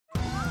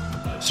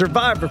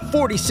Survivor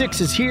 46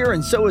 is here,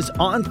 and so is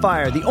On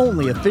Fire, the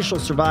only official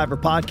Survivor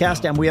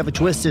podcast, and we have a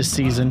twist this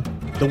season.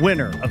 The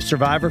winner of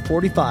Survivor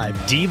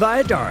 45, Dee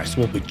Valladares,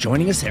 will be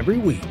joining us every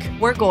week.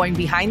 We're going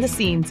behind the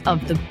scenes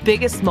of the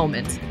biggest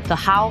moments, the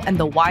how and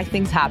the why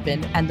things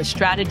happen, and the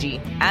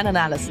strategy and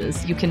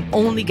analysis you can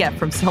only get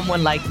from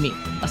someone like me,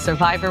 a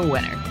Survivor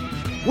winner.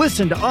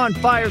 Listen to On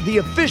Fire, the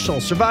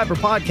official Survivor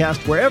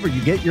podcast, wherever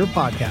you get your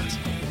podcasts.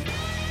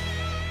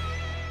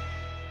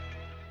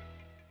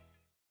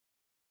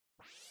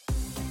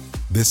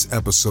 This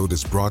episode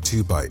is brought to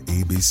you by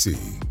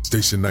ABC.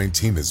 Station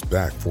 19 is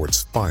back for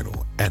its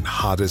final and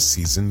hottest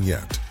season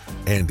yet.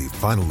 Andy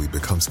finally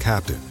becomes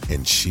captain,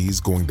 and she's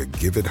going to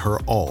give it her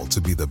all to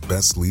be the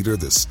best leader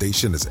the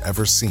station has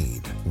ever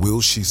seen.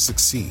 Will she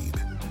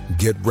succeed?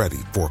 Get ready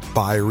for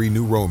fiery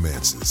new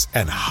romances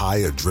and high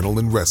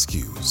adrenaline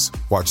rescues.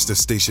 Watch the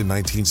Station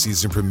 19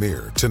 season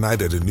premiere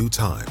tonight at a new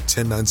time,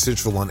 10/9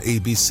 Central on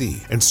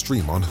ABC, and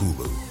stream on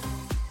Hulu.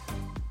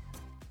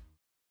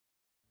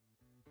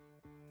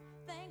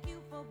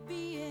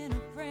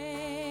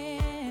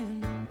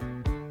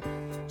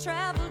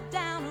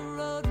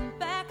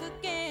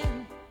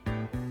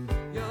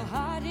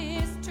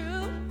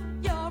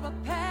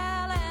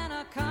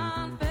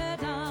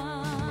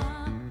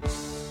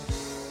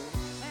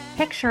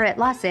 Picture it,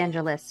 Los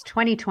Angeles,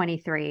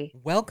 2023.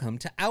 Welcome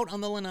to Out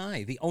on the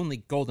Lanai, the only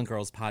Golden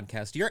Girls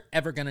podcast you're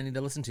ever going to need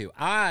to listen to.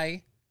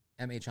 I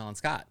am H. Alan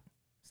Scott,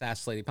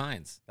 Sash Lady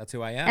Pines. That's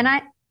who I am. And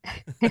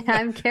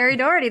I'm Carrie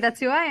Doherty. That's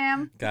who I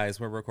am.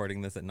 Guys, we're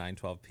recording this at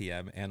 9:12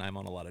 p.m. and I'm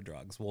on a lot of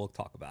drugs. We'll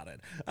talk about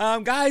it.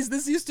 Guys,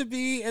 this used to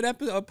be a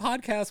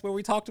podcast where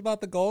we talked about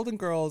the Golden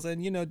Girls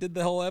and, did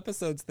the whole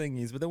episodes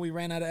thingies, but then we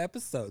ran out of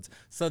episodes.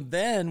 So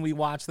then we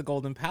watched the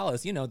Golden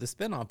Palace, the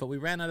spinoff, but we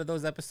ran out of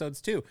those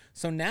episodes too.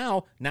 So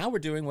now we're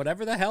doing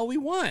whatever the hell we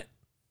want.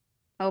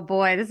 Oh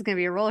boy, this is going to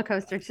be a roller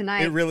coaster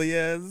tonight. It really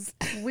is.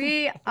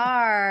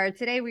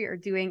 Today we are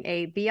doing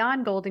a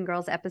Beyond Golden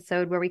Girls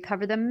episode where we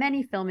cover the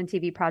many film and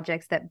TV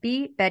projects that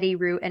Bea, Betty,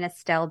 Rue, and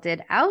Estelle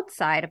did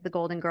outside of the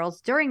Golden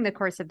Girls during the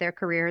course of their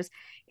careers.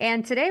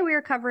 And today we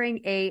are covering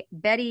a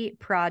Betty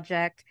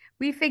project.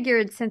 We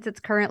figured since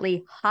it's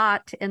currently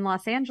hot in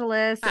Los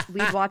Angeles,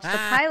 we'd watch the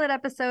pilot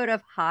episode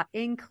of Hot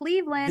in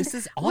Cleveland. This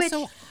is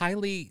also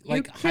highly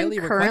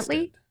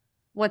requested.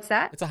 What's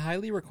that? It's a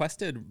highly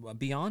requested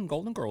Beyond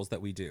Golden Girls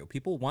that we do.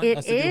 People want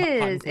us to do Hot in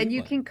Cleveland. And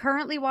you can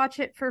currently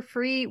watch it for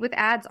free with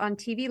ads on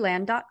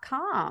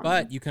tvland.com.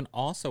 But you can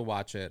also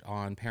watch it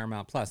on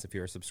Paramount Plus. If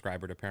you're a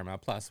subscriber to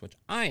Paramount Plus, which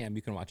I am,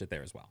 you can watch it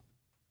there as well.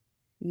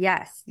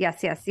 Yes.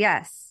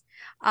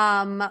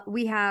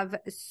 We have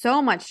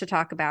so much to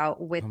talk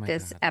about with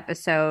this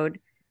episode.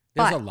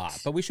 There's a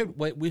lot, but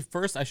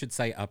I should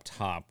say up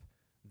top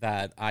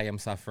that I am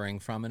suffering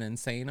from an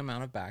insane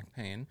amount of back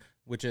pain,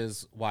 which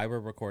is why we're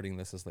recording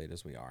this as late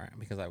as we are,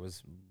 because I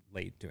was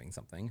late doing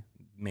something,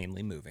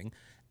 mainly moving.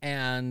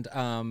 And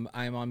I'm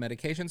on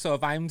medication, so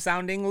if I'm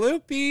sounding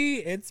loopy,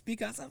 it's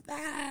because of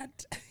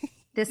that.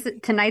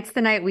 Tonight's the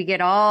night we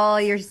get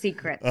all your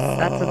secrets.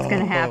 That's what's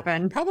going to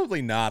happen.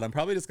 Probably not. I'm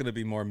probably just going to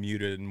be more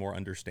muted and more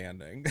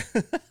understanding.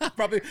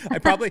 I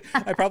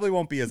probably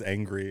won't be as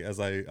angry as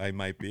I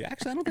might be.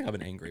 Actually, I don't think I'm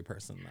an angry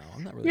person though.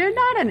 I'm not really. You're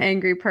not an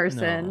angry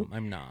person. No,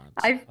 I'm not.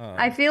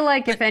 I feel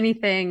like if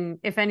anything,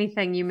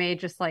 you may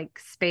just like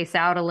space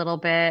out a little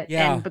bit.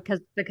 Yeah. And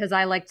because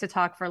I like to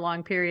talk for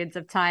long periods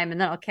of time, and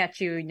then I'll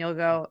catch you and you'll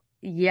go,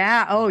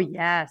 yeah. Oh,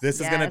 yes.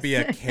 This is going to be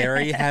a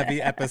Carrie heavy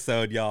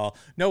episode, y'all.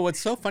 No, what's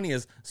so funny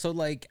is,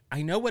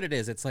 I know what it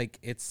is. It's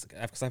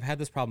because I've had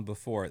this problem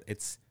before.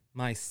 It's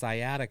my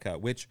sciatica,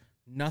 which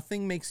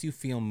nothing makes you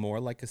feel more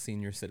like a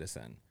senior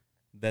citizen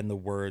than the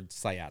word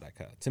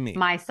sciatica to me.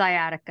 My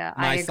sciatica.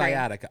 I agree.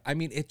 Sciatica. I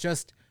mean,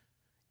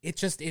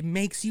 it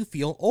makes you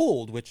feel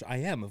old, which I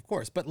am, of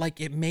course, but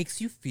it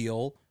makes you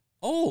feel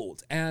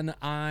old. And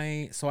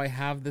so I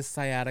have this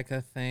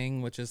sciatica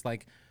thing, which is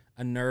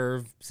a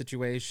nerve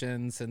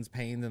situation, sends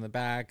pain in the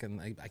back, and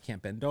I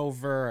can't bend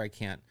over, I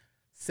can't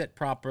sit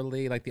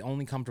properly. The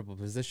only comfortable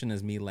position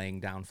is me laying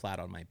down flat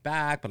on my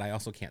back, but I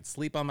also can't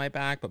sleep on my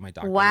back, but my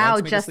doctor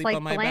wants me to sleep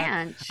on my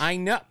back. I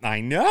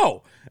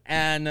know.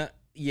 And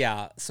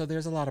yeah, so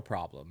there's a lot of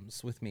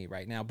problems with me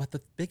right now. But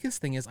the biggest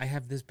thing is I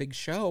have this big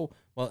show.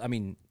 Well, I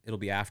mean, it'll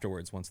be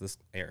afterwards once this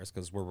airs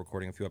because we're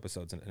recording a few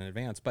episodes in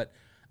advance. But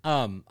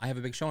I have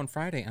a big show on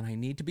Friday, and I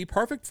need to be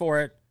perfect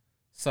for it.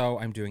 So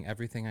I'm doing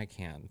everything I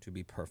can to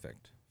be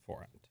perfect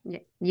for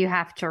it. You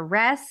have to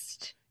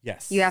rest.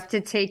 Yes. You have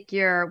to take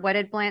what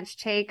did Blanche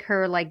take?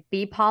 Her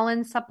bee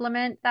pollen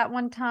supplement that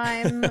one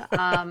time.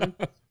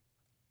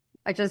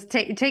 I just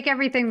take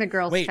everything the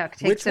girls took.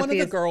 Take which one of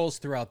the girls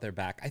threw out their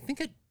back? I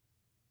think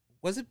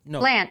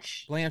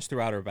Blanche. Blanche threw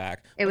out her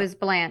back. It was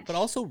Blanche. But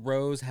also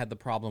Rose had the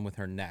problem with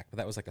her neck, but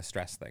that was a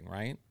stress thing,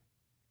 right?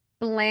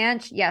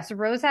 Blanche, yes,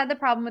 Rose had the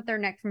problem with her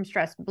neck from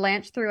stress.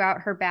 Blanche threw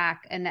out her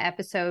back in the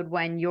episode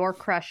when your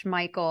crush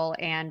Michael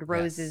and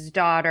Rose's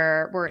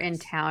daughter were in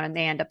town and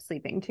they end up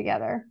sleeping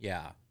together.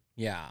 Yeah.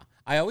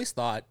 I always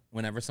thought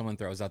whenever someone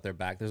throws out their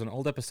back, there's an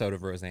old episode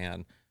of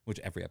Roseanne which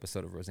every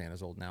episode of Roseanne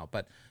is old now,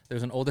 but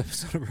there's an old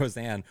episode of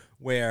Roseanne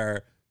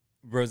where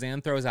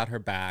Roseanne throws out her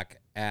back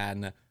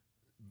and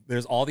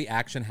there's all the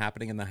action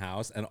happening in the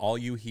house, and all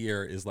you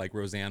hear is like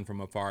Roseanne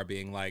from afar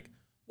being like,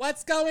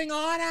 "What's going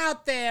on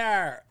out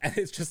there?" And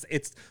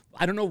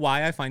I don't know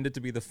why I find it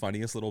to be the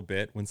funniest little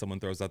bit when someone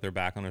throws out their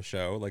back on a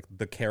show, like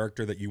the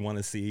character that you want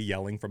to see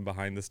yelling from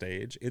behind the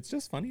stage. It's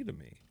just funny to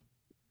me.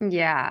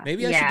 Yeah.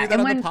 Maybe I should do that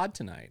on the pod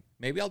tonight.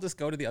 Maybe I'll just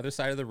go to the other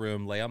side of the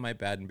room, lay on my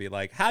bed and be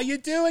like, "How you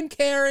doing,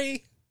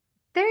 Carrie?"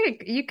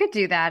 You could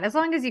do that as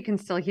long as you can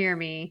still hear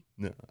me.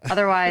 No.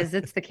 Otherwise,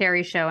 it's the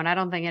Carrie show, and I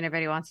don't think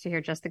anybody wants to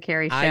hear just the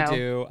Carrie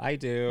show. I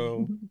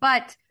do.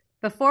 But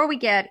before we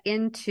get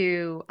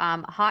into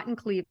Hot in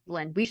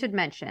Cleveland, we should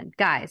mention,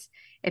 guys,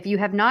 if you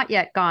have not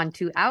yet gone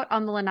to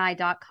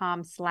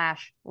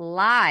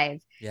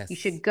outonthelanai.com/live, yes, you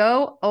should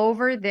go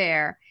over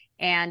there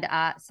and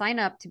sign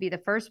up to be the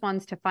first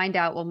ones to find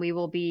out when we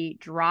will be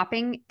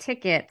dropping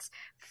tickets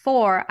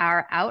for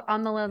our Out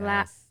on the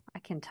Lanai. Yes. I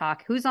can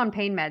talk. Who's on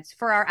pain meds?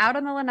 For our Out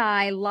on the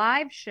Lanai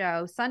live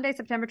show, Sunday,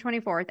 September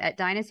 24th at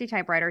Dynasty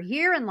Typewriter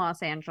here in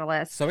Los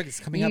Angeles. So it's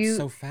coming up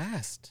so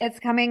fast.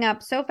 It's coming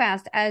up so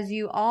fast. As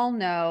you all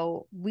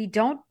know, we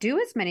don't do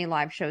as many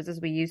live shows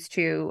as we used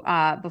to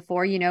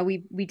before. You know,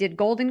 we did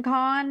Golden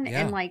Con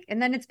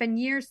and then it's been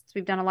years since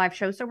we've done a live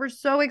show. So we're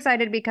so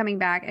excited to be coming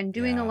back and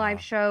doing a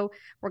live show.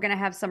 We're going to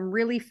have some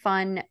really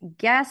fun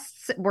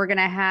guests. We're going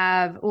to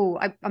have,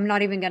 I'm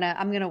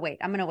going to wait.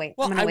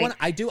 Well,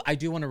 I do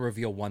want to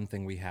reveal one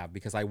thing we have,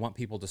 because I want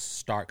people to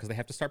start, because they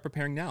have to start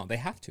preparing now. They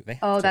have to.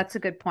 That's a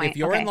good point. If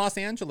you're in Los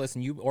Angeles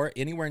or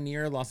anywhere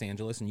near Los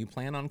Angeles and you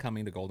plan on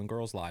coming to Golden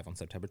Girls Live on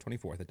September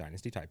 24th at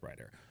Dynasty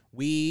Typewriter,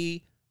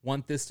 we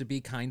want this to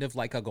be kind of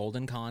like a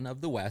Golden Con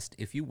of the West,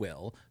 if you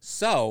will.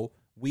 So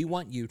we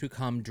want you to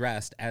come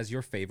dressed as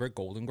your favorite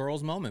Golden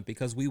Girls moment,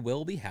 because we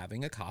will be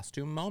having a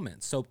costume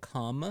moment. So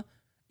come,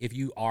 if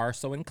you are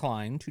so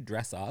inclined to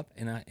dress up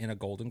in a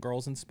Golden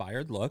Girls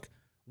inspired look.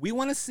 We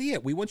want to see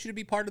it. We want you to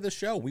be part of the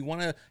show. We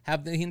want to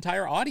have the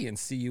entire audience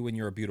see you in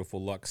your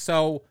beautiful look.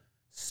 So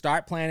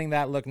start planning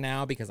that look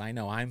now, because I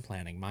know I'm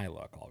planning my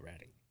look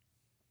already.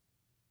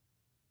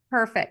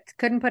 Perfect.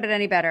 Couldn't put it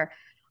any better.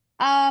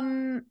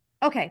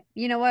 Okay.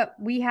 You know what?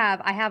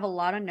 I have a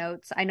lot of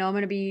notes. I know I'm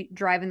going to be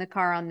driving the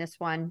car on this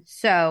one.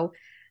 So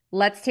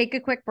let's take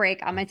a quick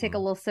break. I'm going to take a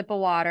little sip of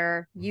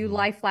water. You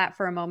lie flat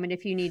for a moment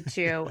if you need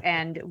to,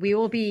 and we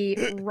will be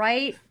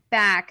right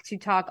back to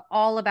talk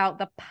all about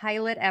the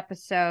pilot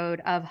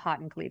episode of Hot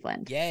in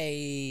Cleveland.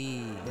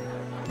 Yay!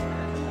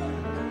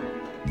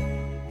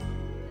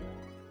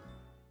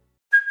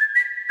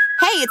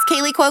 Hey, it's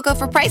Kaylee Cuoco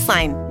for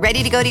Priceline.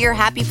 Ready to go to your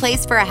happy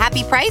place for a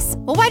happy price?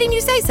 Well, why didn't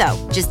you say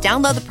so? Just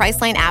download the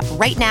Priceline app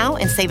right now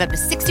and save up to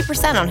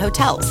 60% on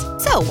hotels.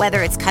 So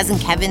whether it's Cousin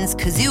Kevin's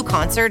Kazoo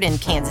Concert in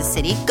Kansas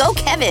City, go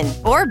Kevin,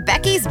 or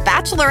Becky's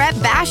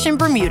Bachelorette Bash in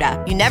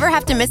Bermuda, you never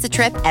have to miss a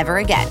trip ever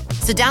again.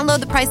 So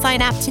download the Priceline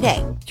app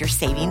today. Your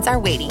savings are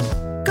waiting.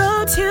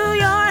 Go to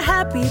your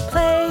happy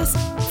place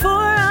for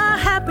a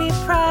happy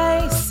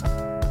price.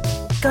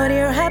 Go to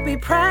your happy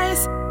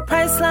price,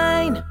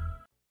 Priceline.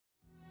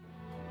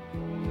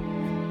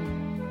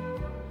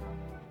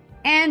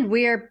 And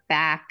we're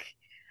back.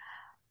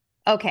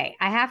 Okay,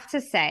 I have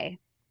to say,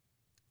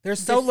 there's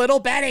so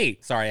little Betty.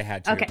 Sorry, I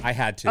had to. Okay. I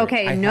had to.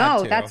 Okay,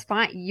 that's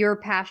fine. You're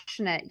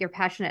passionate.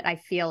 I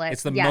feel it.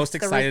 It's the most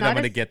excited I'm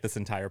going to get this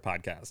entire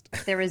podcast.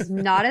 There is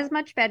not as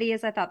much Betty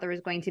as I thought there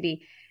was going to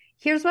be.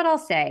 Here's what I'll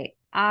say.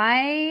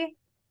 I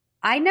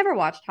never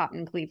watched Hot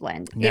in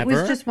Cleveland. Never? It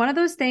was just one of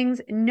those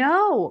things,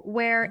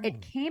 where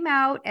it came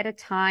out at a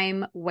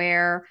time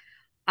where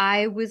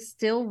I was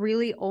still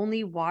really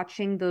only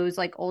watching those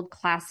like old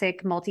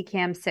classic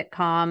multicam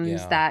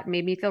sitcoms that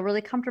made me feel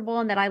really comfortable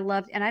and that I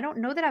loved. And I don't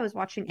know that I was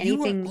watching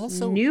anything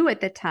new at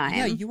the time.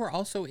 Yeah, you were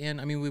also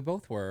we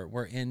both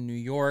were in New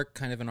York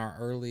kind of in our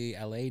early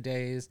LA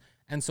days.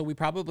 And so we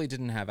probably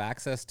didn't have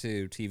access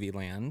to TV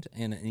Land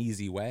in an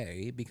easy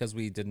way because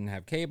we didn't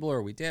have cable,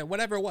 or we did,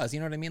 whatever it was. You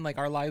know what I mean? Like,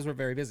 our lives were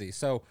very busy.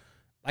 So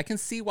I can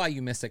see why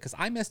you missed it, because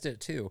I missed it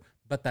too.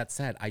 But that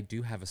said, I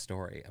do have a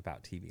story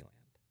about TV Land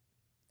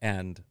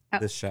and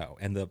this show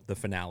and the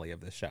finale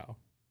of this show.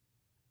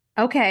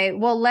 Okay,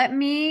 well,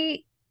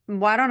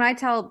 why don't I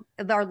tell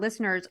our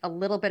listeners a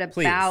little bit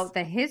about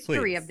the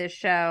history of this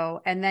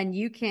show, and then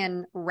you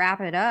can wrap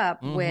it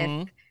up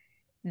with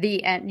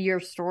your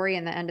story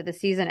and the end of the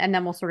season, and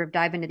then we'll sort of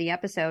dive into the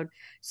episode.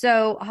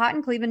 So Hot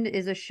in Cleveland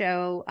is a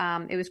show.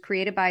 It was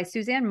created by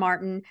Suzanne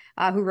Martin,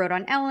 who wrote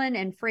on Ellen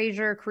and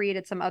Frasier,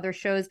 created some other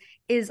shows,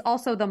 is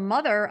also the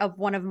mother of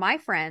one of my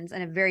friends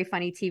and a very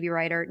funny TV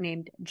writer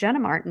named Jenna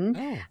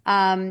Martin.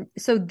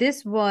 So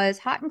this was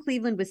Hot in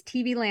Cleveland was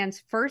TV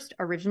Land's first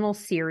original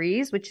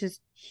series, which is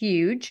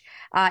huge.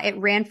 It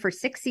ran for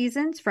 6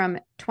 seasons from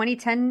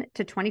 2010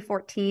 to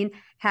 2014,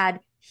 had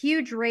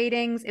huge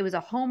ratings. It was a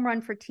home run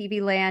for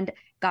TV Land,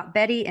 got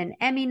Betty an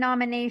Emmy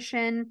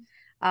nomination.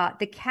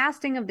 The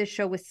casting of this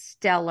show was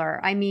stellar.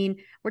 I mean,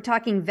 we're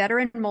talking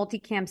veteran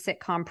multicam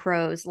sitcom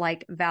pros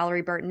like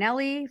Valerie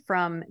Bertinelli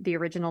from the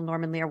original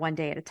Norman Lear One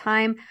Day at a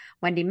Time,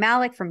 Wendy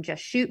Malick from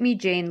Just Shoot Me,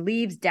 Jane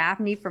Leeves,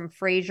 Daphne from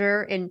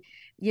Frasier. And,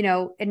 you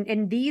know,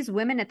 and these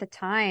women at the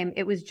time,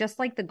 it was just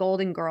like the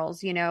Golden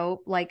Girls, you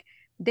know, like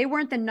they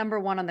weren't the number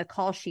one on the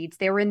call sheets.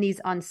 They were in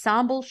these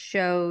ensemble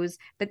shows,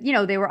 but, you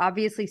know, they were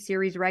obviously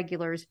series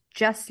regulars,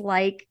 just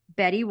like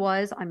Betty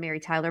was on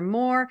Mary Tyler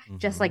Moore,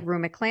 just like Rue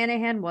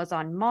McClanahan was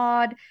on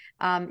Maude.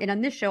 And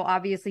on this show,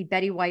 obviously,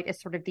 Betty White is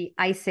sort of the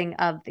icing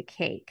of the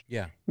cake.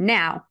 Yeah.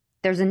 Now,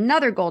 there's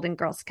another Golden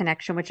Girls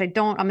connection, which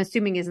I'm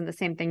assuming isn't the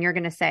same thing you're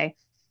going to say.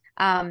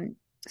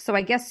 So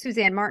I guess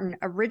Suzanne Martin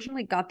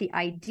originally got the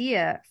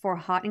idea for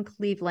Hot in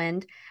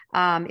Cleveland.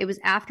 It was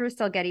after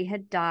Estelle Getty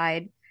had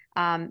died.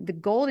 The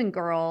Golden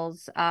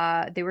Girls,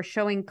 they were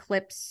showing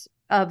clips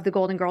of the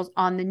Golden Girls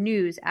on the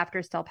news after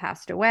Estelle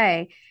passed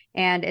away.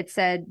 And it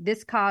said,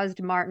 this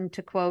caused Martin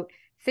to, quote,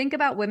 think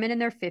about women in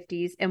their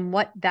 50s and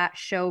what that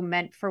show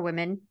meant for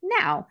women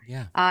now.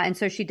 Yeah. And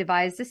so she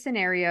devised a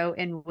scenario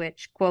in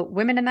which, quote,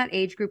 women in that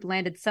age group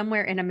landed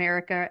somewhere in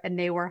America and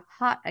they were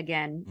hot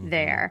again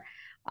there.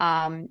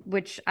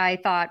 Which I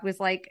thought was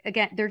like,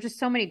 again, there are just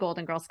so many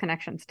Golden Girls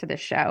connections to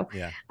this show.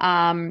 Yeah.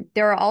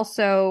 There are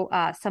also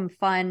some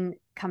fun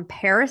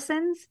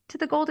comparisons to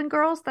the Golden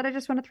Girls that I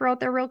just want to throw out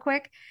there real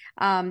quick.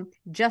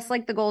 Just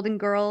like the Golden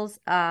Girls,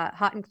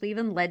 Hot in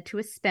Cleveland led to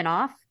a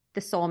spinoff,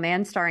 The Soul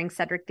Man, starring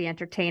Cedric the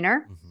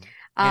Entertainer.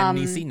 And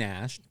Niecy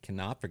Nash.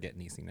 Cannot forget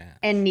Niecy Nash.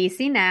 And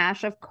Niecy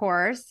Nash, of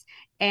course.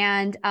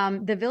 And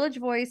the Village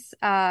Voice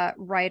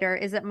writer,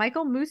 is it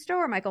Michael Musto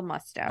or Michael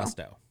Musto?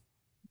 Musto.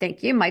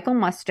 Thank you. Michael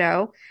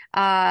Musto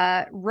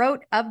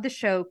wrote of the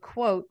show,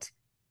 quote,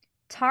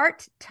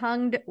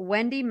 tart-tongued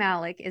Wendy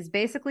Malick is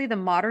basically the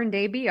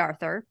modern-day Bea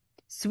Arthur.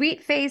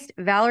 Sweet-faced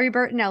Valerie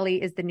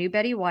Bertinelli is the new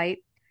Betty White.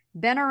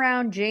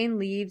 Been-around Jane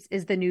Leeves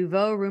is the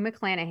nouveau Rue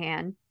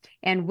McClanahan.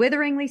 And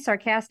witheringly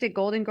sarcastic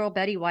Golden Girl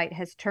Betty White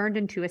has turned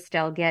into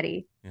Estelle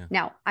Getty. Yeah.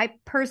 Now, I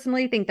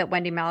personally think that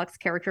Wendy Malick's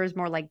character is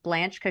more like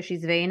Blanche because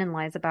she's vain and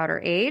lies about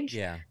her age.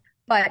 Yeah.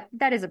 But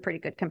that is a pretty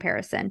good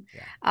comparison.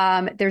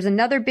 Yeah. There's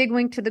another big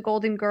wink to the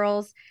Golden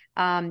Girls.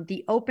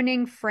 The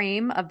opening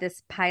frame of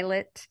this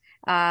pilot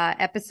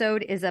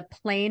episode is a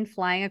plane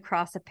flying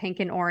across a pink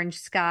and orange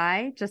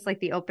sky, just like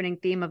the opening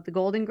theme of the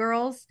Golden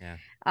Girls. Yeah.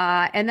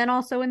 And then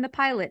also in the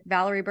pilot,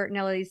 Valerie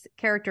Bertinelli's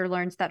character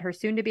learns that her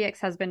soon-to-be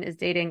ex-husband is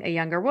dating a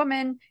younger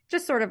woman,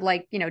 just sort of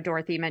like, you know,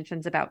 Dorothy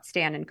mentions about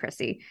Stan and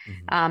Chrissy.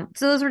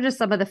 So those were just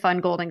some of the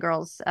fun Golden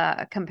Girls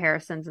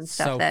comparisons and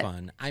stuff that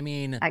fun. I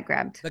mean, I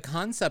grabbed. The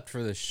concept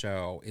for this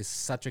show is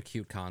such a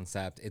cute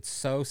concept. It's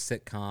so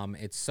sitcom.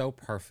 It's so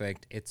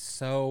perfect. It's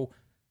so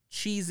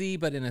cheesy,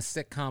 but in a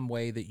sitcom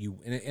way that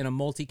in a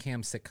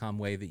multicam sitcom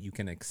way that you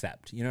can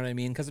accept. You know what I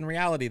mean? Because in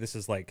reality, this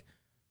is like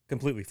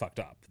completely fucked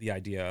up. The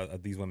idea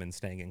of these women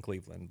staying in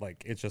Cleveland,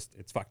 like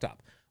it's fucked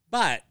up.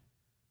 But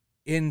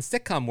in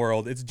sitcom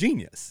world, it's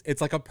genius.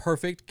 It's like a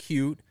perfect,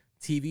 cute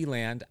TV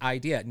land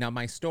idea. Now,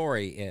 my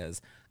story is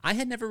I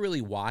had never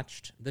really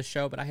watched the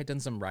show, but I had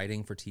done some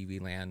writing for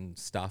TV land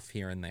stuff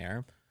here and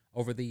there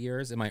over the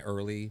years in my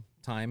early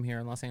time here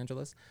in Los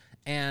Angeles.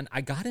 And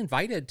I got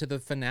invited to the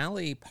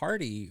finale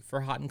party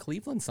for Hot in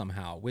Cleveland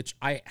somehow, which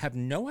I have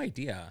no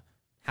idea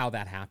how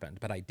that happened,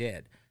 but I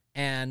did.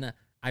 And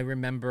I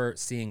remember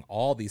seeing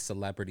all these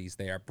celebrities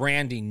there.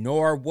 Brandy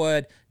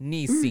Norwood,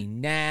 Niecy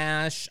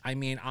Nash. I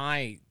mean,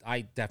 I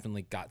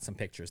definitely got some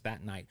pictures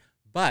that night.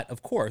 But,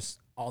 of course,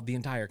 the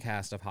entire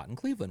cast of Hot in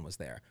Cleveland was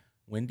there.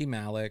 Wendy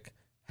Malick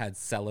had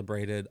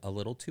celebrated a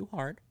little too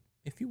hard,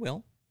 if you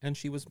will. And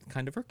she was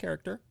kind of her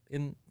character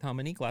in how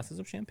many glasses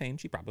of champagne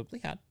she probably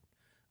had.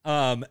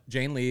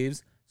 Jane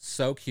Leeves,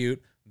 so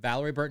cute.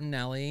 Valerie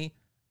Bertinelli,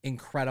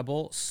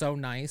 incredible, so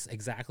nice,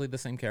 exactly the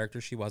same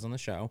character she was on the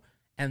show.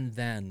 And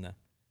then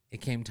it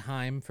came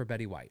time for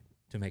Betty White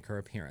to make her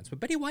appearance. But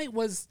Betty White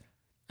was,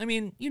 I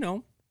mean, you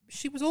know,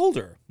 she was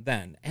older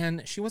then,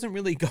 and she wasn't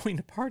really going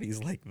to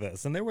parties like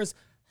this. And there was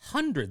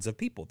hundreds of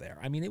people there.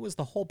 I mean, it was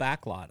the whole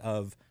backlot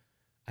of,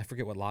 I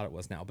forget what lot it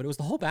was now, but it was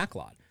the whole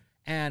backlot.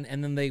 And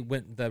then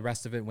the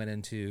rest of it went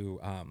into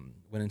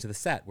the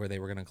set where they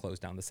were going to close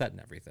down the set and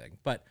everything.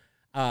 But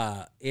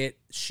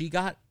she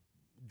got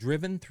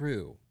driven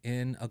through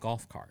in a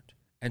golf cart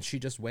and she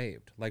just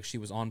waved like she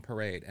was on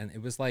parade. And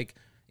it was like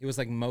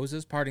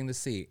Moses parting the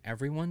sea.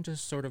 Everyone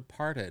just sort of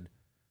parted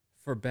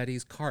for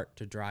Betty's cart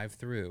to drive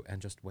through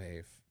and just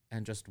wave.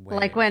 And just wave.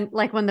 Like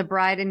when the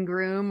bride and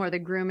groom or the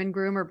groom and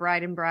groom or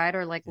bride and bride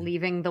are like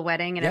leaving the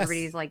wedding and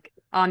everybody's like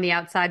on the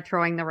outside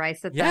throwing the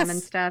rice at them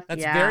and stuff.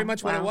 That's very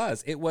much what it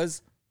was. It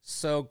was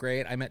so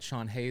great. I met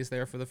Sean Hayes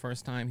there for the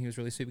first time. He was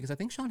really sweet because I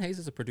think Sean Hayes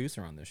is a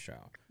producer on this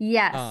show.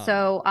 Yes.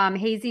 So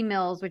Hazy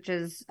Mills, which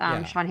is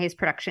Sean Hayes'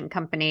 production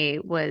company,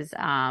 was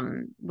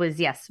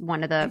yes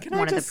one of the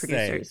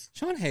producers.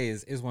 Sean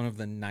Hayes is one of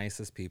the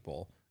nicest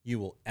people you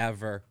will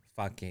ever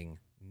fucking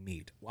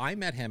meet. I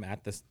met him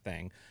at this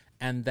thing.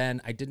 And then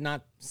I did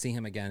not see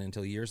him again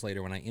until years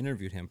later when I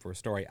interviewed him for a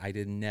story. I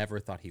never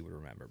thought he would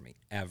remember me,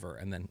 ever.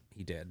 And then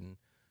he did. And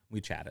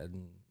we chatted,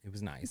 and it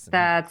was nice. And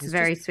That's he's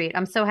very just- sweet.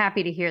 I'm so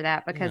happy to hear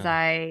that because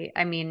Yeah.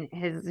 I mean,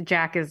 his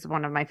Jack is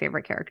one of my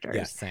favorite characters.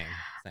 Yeah, same.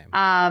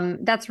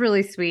 That's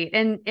really sweet.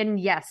 And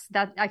yes,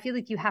 that I feel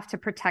like you have to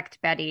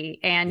protect Betty,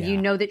 and you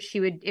Yeah. know that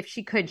she would, if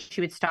she could, she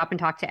would stop and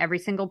talk to every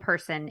single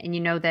person. And you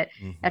know that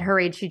at her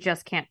age, she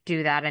just can't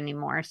do that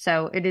anymore.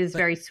 So it is But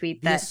very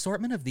sweet the that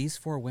assortment of these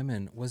 4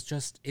 women was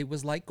just, it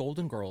was like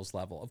Golden Girls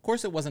level. Of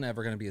course, it wasn't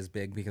ever going to be as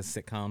big because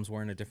sitcoms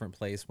were in a different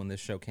place when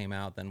this show came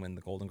out than when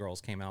the Golden Girls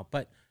came out.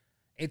 But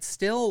it's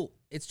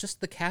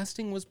just the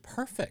casting was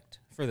perfect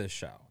for this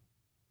show.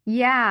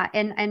 yeah,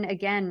 and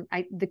again,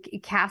 the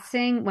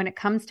casting when it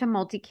comes to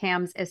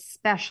multicams,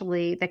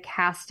 especially the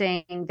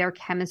casting, their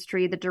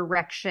chemistry, the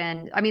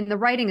direction. I mean, the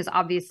writing is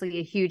obviously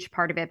a huge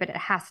part of it, but it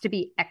has to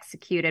be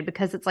executed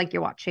because it's like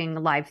you're watching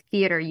live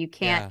theater. You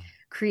can't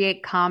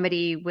create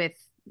comedy with,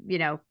 you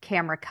know,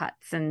 camera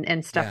cuts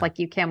and stuff like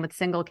you can with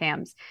single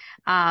cams.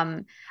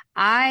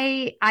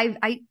 I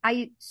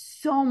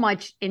so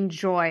much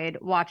enjoyed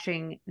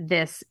watching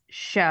this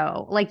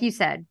show. Like you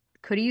said,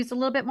 could have used a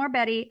little bit more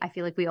Betty. I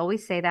feel like we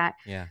always say that.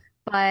 Yeah.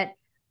 But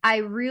I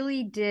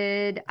really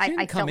did. She I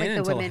didn't come felt like in the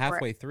until women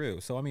halfway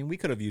through. So, I mean, we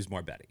could have used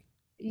more Betty.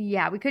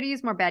 yeah, we could have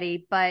used more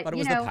Betty, but But it you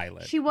was the know,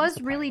 pilot. she It was was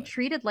the really pilot.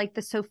 treated like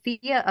the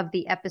Sophia of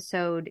the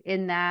episode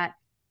in that,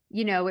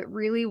 you know, it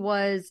really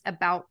was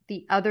about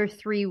the other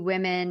 3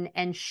 women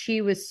and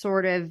she was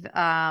sort of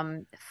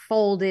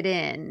folded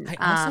in.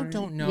 I also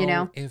don't know, you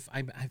know, if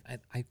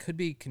I could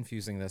be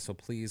confusing this, so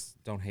please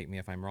don't hate me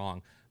if I'm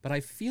wrong. But I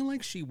feel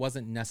like she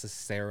wasn't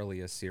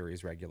necessarily a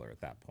series regular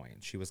at that point.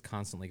 She was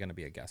constantly going to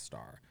be a guest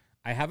star.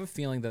 I have a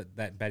feeling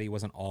that Betty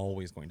wasn't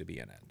always going to be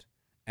in it.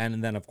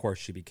 And then, of course,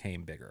 she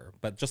became bigger.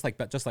 But just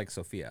like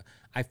Sophia,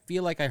 I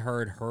feel like I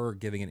heard her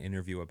giving an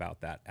interview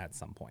about that at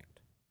some point.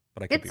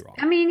 But I could be wrong.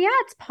 I mean, yeah,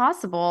 it's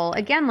possible.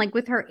 Again, like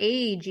with her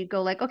age, you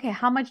go like, okay,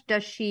 how much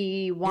does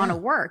she want to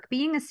work?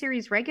 Being a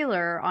series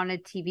regular on a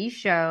TV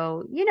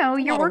show, you know,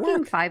 you're lot of working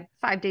work.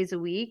 five days a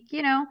week,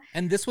 you know.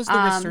 And this was the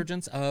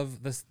resurgence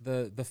of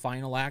the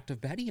final act of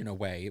Betty in a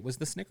way. It was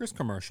the Snickers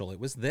commercial. It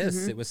was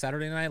this. It was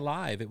Saturday Night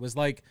Live. It was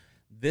like,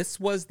 this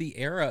was the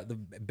era, the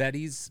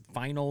Betty's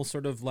final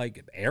sort of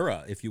like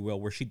era, if you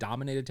will, where she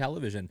dominated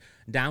television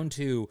down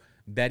to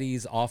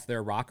Betty's Off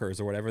Their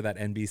Rockers or whatever that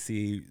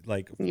NBC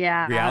like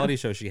reality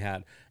show she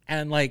had.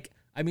 And like,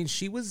 I mean,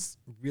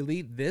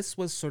 this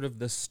was sort of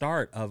the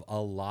start of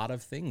a lot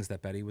of things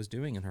that Betty was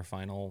doing in her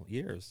final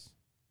years.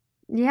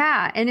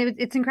 Yeah, and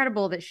it's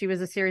incredible that she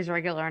was a series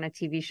regular on a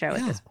TV show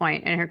at this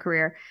point in her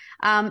career.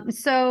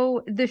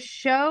 So the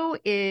show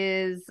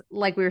is,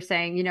 like we were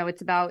saying, you know,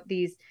 it's about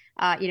these,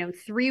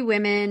 3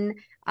 women.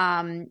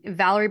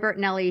 Valerie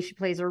Bertinelli, she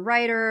plays a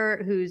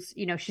writer who's,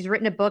 you know, she's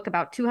written a book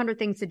about 200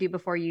 things to do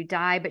before you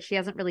die, but she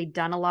hasn't really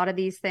done a lot of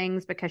these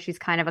things because she's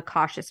kind of a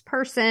cautious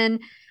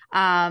person.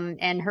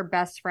 And her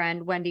best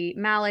friend, Wendy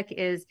Malick,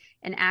 is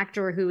an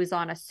actor who is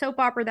on a soap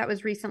opera that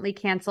was recently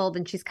canceled.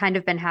 And she's kind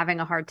of been having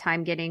a hard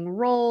time getting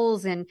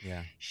roles. And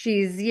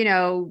she's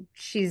not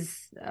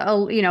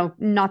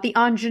the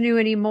ingenue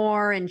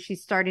anymore. And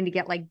she's starting to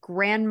get like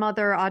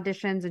grandmother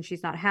auditions and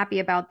she's not happy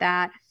about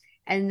that.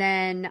 And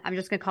then I'm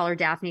just going to call her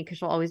Daphne because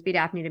she'll always be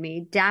Daphne to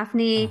me.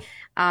 Daphne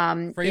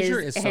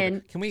Frasier is so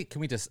good.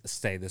 Can we just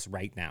say this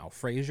right now?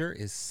 Frasier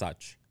is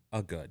such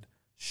a good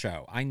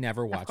show. I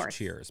never watched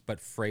Cheers, but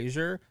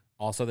Frasier,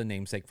 also the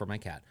namesake for my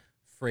cat.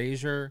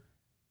 Frasier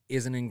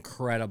is an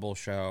incredible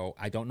show.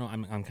 I don't know.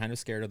 I'm kind of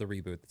scared of the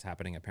reboot that's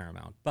happening at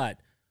Paramount, but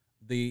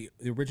the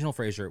original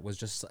Frasier was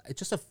just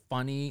a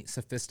funny,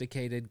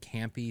 sophisticated,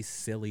 campy,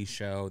 silly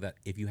show that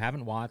if you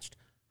haven't watched,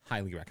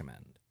 highly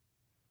recommend.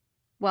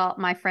 Well,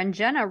 my friend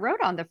Jenna wrote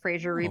on the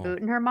Frasier reboot,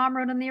 and her mom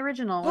wrote on the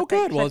original. Oh,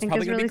 good. Well, it's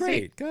probably going to be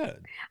great.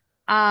 Good.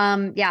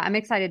 Yeah, I'm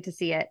excited to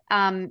see it.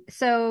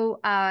 So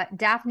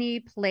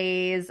Daphne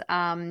plays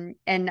an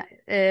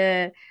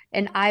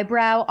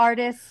eyebrow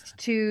artist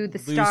to the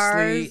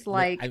stars,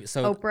 like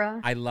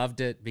Oprah. I loved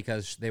it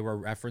because they were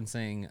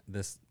referencing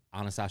this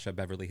Anastasia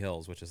Beverly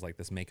Hills, which is like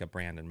this makeup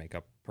brand and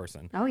makeup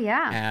person. Oh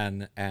yeah.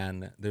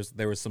 And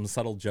there was some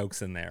subtle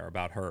jokes in there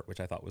about her, which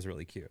I thought was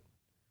really cute.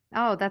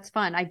 Oh, that's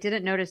fun. I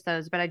didn't notice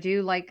those, but I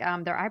do like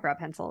their eyebrow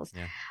pencils.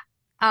 Yeah.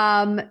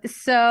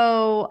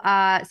 So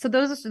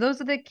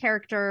those are the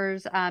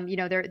characters.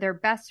 They're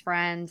best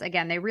friends.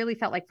 Again, they really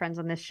felt like friends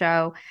on this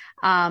show.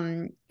 But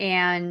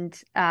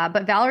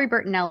Valerie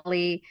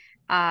Bertinelli,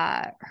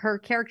 her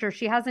character,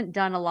 she hasn't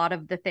done a lot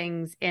of the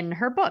things in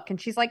her book,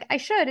 and she's like,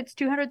 it's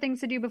 200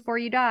 things to do before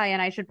you die,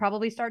 and I should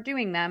probably start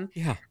doing them.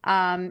 Yeah.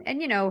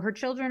 Her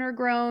children are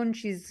grown.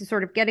 She's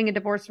sort of getting a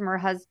divorce from her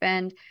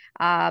husband.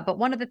 But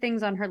one of the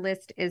things on her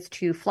list is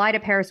to fly to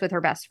Paris with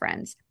her best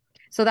friends.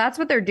 So that's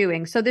what they're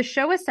doing. So the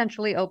show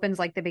essentially opens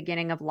like the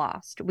beginning of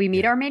Lost. We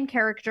meet our main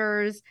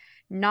characters,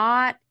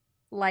 not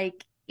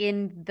like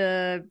in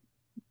the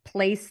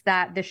place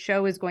that the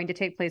show is going to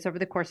take place over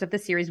the course of the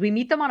series. We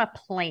meet them on a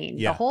plane.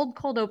 Yeah. The whole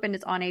cold open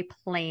is on a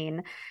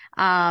plane.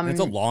 It's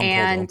a long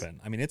cold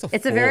open. I mean, it's a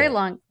very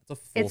long. It's a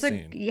full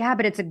scene. Yeah,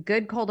 but it's a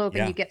good cold open.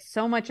 Yeah. You get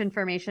so much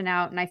information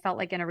out, and I felt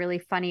like in a really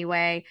funny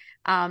way.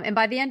 And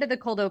by the end of the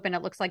cold open,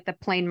 it looks like the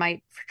plane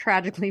might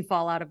tragically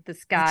fall out of the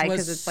sky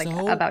because it's like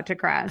about to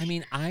crash. I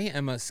mean, I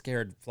am a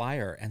scared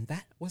flyer, and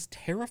that was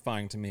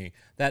terrifying to me.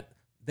 That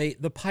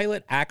the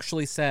pilot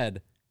actually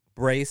said,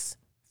 "Brace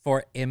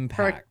for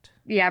impact."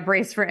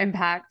 Brace for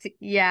impact.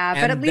 Yeah,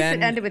 but at least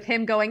it ended with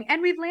him going,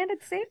 and we've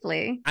landed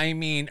safely. I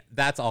mean,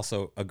 that's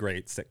also a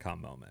great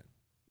sitcom moment.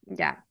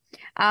 Yeah.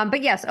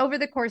 But yes, over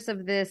the course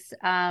of this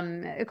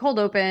cold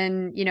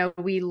open,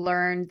 we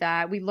learn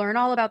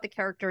all about the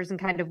characters and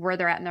kind of where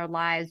they're at in their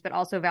lives. But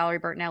also Valerie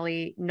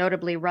Bertinelli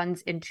notably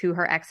runs into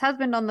her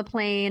ex-husband on the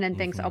plane and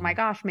thinks, oh my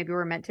gosh, maybe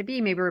we're meant to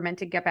be, maybe we're meant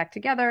to get back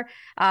together.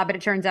 But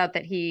it turns out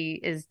that he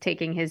is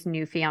taking his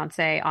new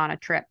fiance on a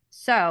trip.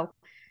 So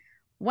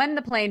when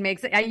the plane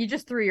makes it, you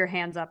just threw your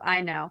hands up.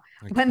 I know.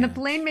 When the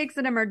plane makes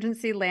an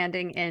emergency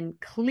landing in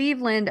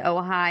Cleveland,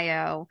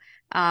 Ohio,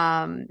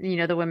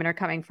 the women are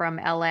coming from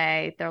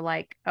LA. They're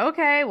like,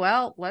 okay,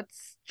 well,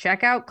 let's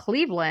check out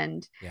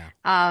Cleveland.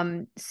 Yeah.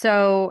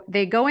 So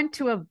they go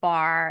into a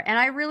bar, and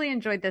I really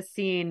enjoyed this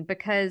scene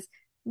because,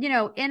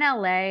 in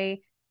LA,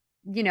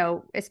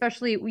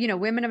 especially,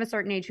 women of a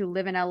certain age who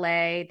live in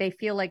LA, they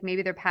feel like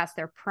maybe they're past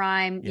their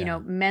prime. Yeah.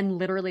 Men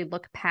literally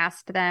look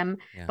past them.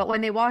 Yeah. But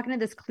when they walk into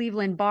this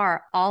Cleveland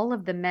bar, all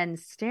of the men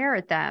stare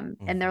at them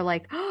and they're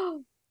like,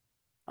 oh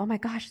my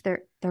gosh,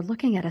 they're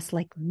looking at us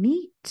like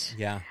meat.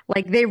 Yeah.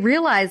 Like they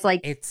realize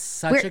like it's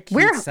such a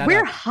cute setup.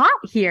 We're hot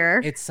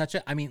here. It's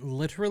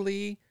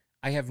literally,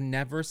 I have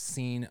never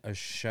seen a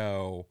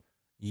show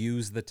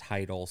use the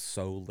title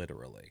so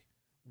literally.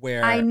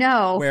 Where I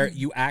know, where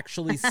you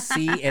actually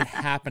see it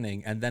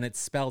happening and then it's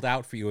spelled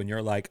out for you and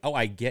you're like, oh,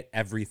 I get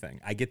everything.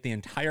 I get the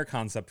entire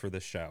concept for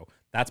this show.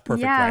 That's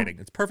perfect writing.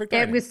 It's perfect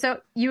writing. It was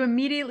you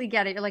immediately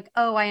get it. You're like,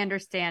 oh, I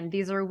understand.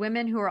 These are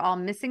women who are all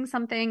missing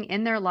something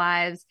in their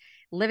lives,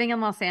 living in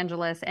Los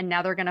Angeles, and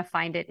now they're going to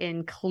find it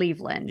in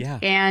Cleveland. Yeah.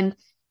 And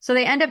so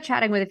they end up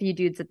chatting with a few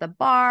dudes at the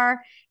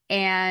bar.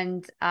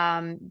 And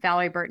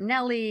Valerie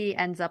Bertinelli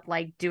ends up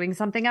like doing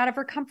something out of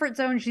her comfort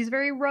zone. She's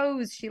very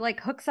Rose. She like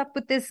hooks up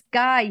with this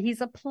guy.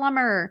 He's a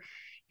plumber.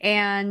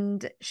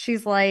 And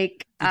she's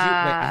like,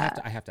 I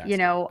have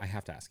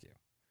to ask you.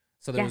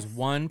 So there was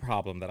one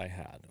problem that I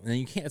had.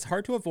 And it's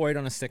hard to avoid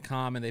on a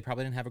sitcom, and they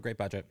probably didn't have a great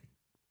budget.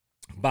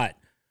 But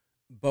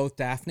both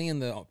Daphne in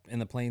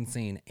the plane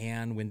scene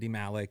and Wendy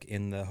Malick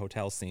in the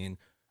hotel scene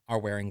are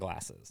wearing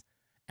glasses.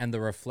 And the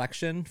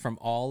reflection from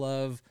all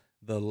of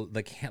the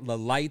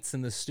lights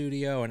in the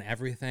studio and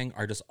everything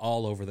are just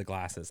all over the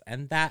glasses.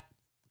 And that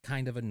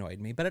kind of annoyed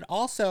me. But it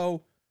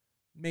also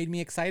made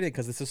me excited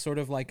because this is sort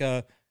of like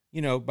a,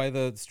 by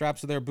the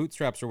straps of their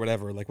bootstraps or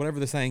whatever, like whatever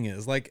the saying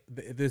is. Like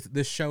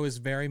this show is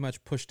very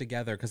much pushed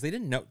together because they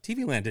didn't know,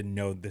 TV Land didn't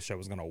know this show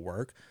was going to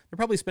work. They're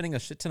probably spending a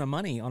shit ton of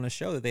money on a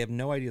show that they have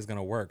no idea is going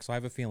to work. So I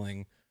have a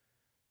feeling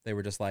they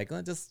were just like,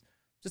 just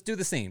do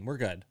the scene. We're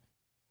good.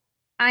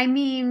 I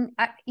mean,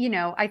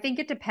 I think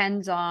it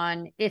depends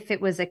on if it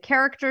was a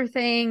character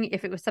thing,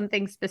 if it was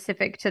something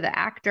specific to the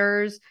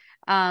actors.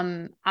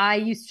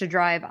 I used to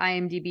drive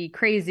IMDb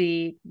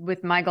crazy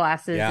with my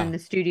glasses in the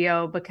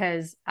studio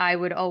because I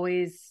would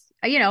always,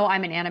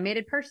 I'm an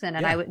animated person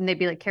and and they'd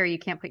be like, Carrie, you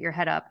can't put your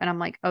head up. And I'm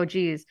like, oh,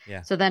 geez.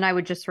 Yeah. So then I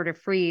would just sort of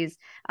freeze.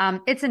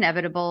 It's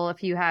inevitable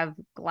if you have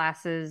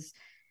glasses.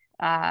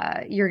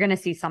 You're going to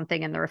see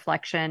something in the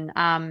reflection.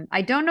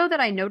 I don't know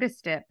that I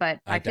noticed it, but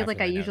I feel like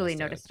I usually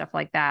notice stuff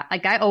like that.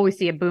 Like I always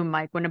see a boom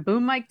mic. When a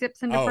boom mic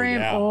dips into frame,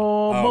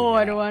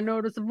 do I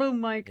notice a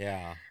boom mic.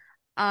 Yeah.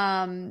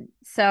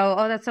 So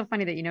that's so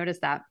funny that you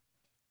noticed that.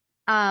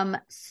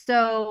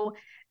 So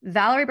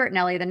Valerie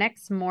Bertinelli, the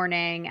next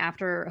morning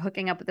after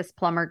hooking up with this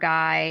plumber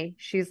guy,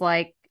 she's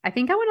like, I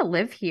think I want to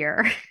live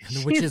here.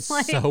 Which is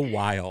like, so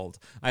wild.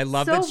 I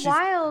love so that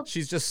wild.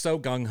 She's just so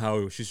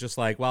gung-ho. She's just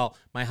like, well,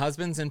 my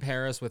husband's in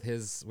Paris with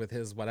his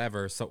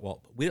whatever.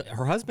 So,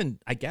 her husband,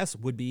 I guess,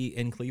 would be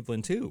in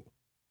Cleveland too.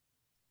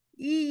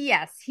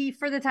 Yes, he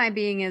for the time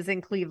being is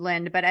in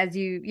Cleveland, but as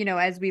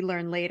as we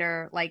learn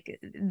later, like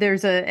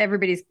there's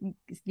everybody's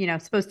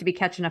supposed to be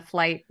catching a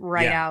flight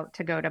out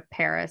to go to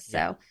Paris.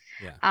 So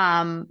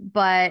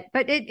but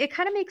it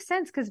kind of makes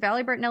sense because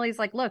Valerie Bertinelli's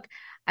like, look,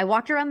 I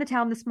walked around the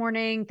town this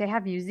morning. They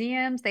have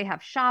museums, they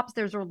have shops.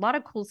 There's a lot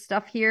of cool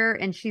stuff here.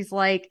 And she's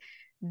like,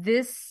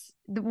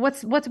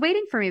 what's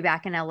waiting for me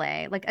back in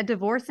LA? Like a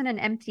divorce and an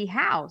empty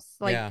house.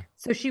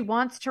 So she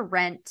wants to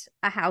rent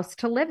a house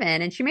to live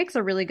in. And she makes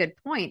a really good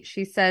point.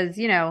 She says,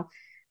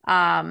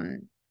 the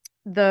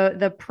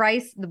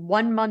price, the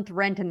 1 month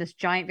rent in this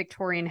giant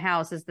Victorian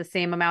house is the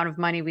same amount of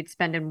money we'd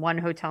spend in one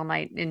hotel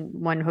night in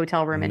one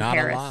hotel room in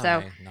Paris.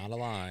 So not a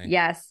lie.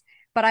 Yes.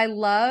 But I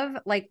love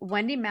like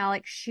Wendy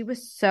Malick. She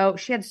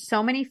had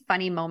so many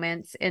funny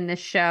moments in this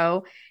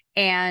show.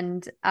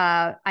 And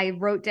I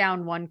wrote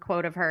down one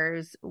quote of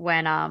hers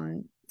when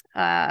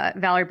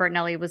Valerie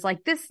Bertinelli was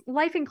like, this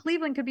life in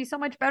Cleveland could be so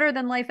much better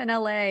than life in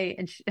LA.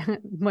 And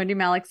Wendy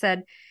Malick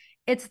said,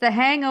 it's the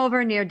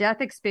hangover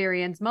near-death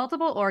experience,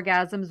 multiple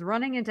orgasms,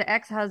 running into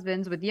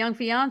ex-husbands with young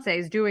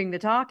fiancés doing the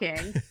talking.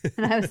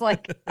 And I was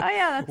like, oh,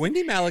 yeah. That's...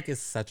 Wendy Malick is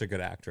such a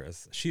good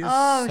actress. She is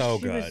so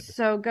good. She was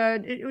so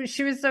good.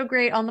 She was so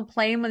great on the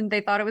plane when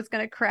they thought it was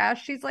going to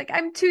crash. She's like,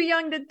 I'm too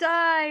young to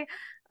die.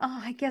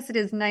 Oh, I guess it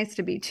is nice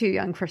to be too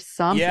young for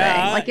something.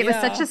 Yeah, like, it was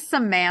such a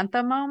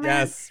Samantha moment.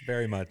 Yes,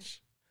 very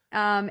much.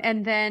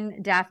 And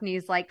then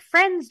Daphne's like,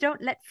 friends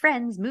don't let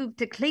friends move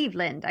to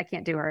Cleveland. I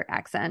can't do her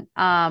accent.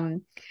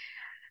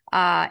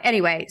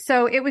 Anyway,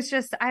 so it was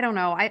just, I don't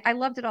know. I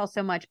loved it all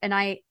so much. And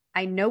I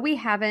know we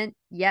haven't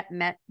yet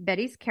met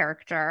Betty's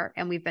character,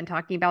 and we've been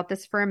talking about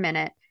this for a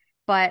minute,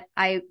 but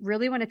I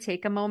really want to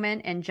take a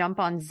moment and jump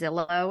on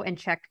Zillow and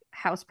check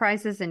house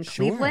prices in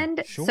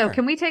Cleveland. Sure. So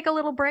can we take a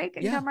little break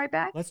and come right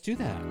back? Let's do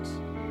that.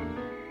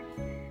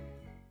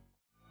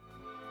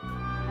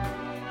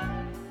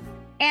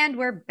 And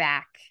we're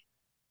back.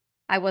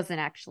 I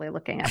wasn't actually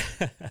looking up.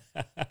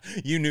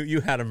 You knew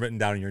you had them written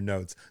down in your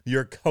notes,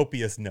 your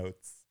copious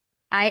notes.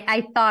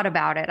 I thought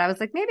about it. I was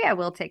like, maybe I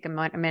will take a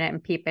minute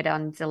and peep it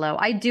on Zillow.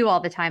 I do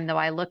all the time, though.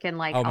 I look in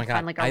like, oh my I'll God.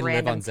 find like a I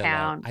random live on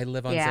town. Zillow. I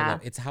live on Zillow.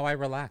 It's how I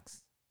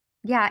relax.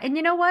 Yeah. And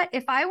you know what?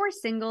 If I were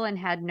single and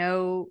had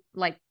no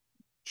like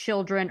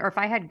children, or if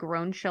I had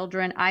grown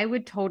children, I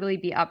would totally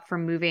be up for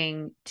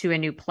moving to a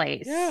new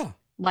place. Yeah.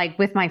 Like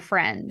with my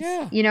friends,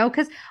 Yeah. you know,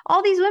 because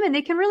all these women,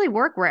 they can really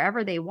work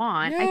wherever they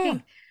want. Yeah. I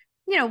think,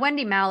 you know,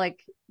 Wendy Malick,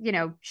 you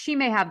know, she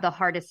may have the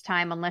hardest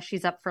time unless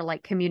she's up for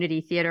like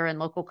community theater and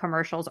local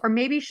commercials, or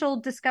maybe she'll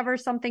discover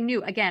something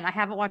new. Again, I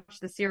haven't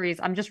watched the series.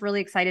 I'm just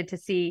really excited to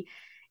see,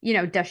 you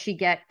know, does she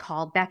get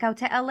called back out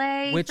to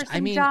LA Which, for some I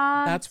mean,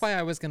 jobs? that's why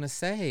I was going to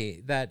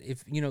say that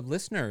if, you know,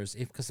 listeners,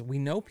 because we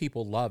know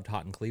people loved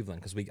Hot in Cleveland,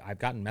 because I've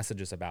gotten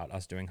messages about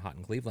us doing Hot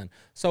in Cleveland.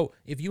 So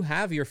if you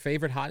have your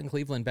favorite Hot in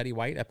Cleveland Betty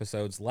White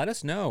episodes, let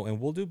us know, and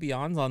we'll do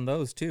Beyonds on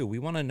those too. We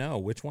want to know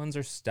which ones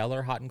are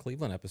stellar Hot in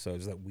Cleveland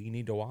episodes that we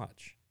need to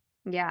watch.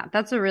 Yeah,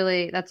 that's a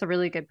really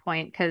good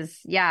point. Because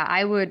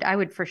I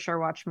would for sure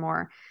watch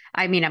more.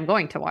 I mean, I'm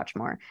going to watch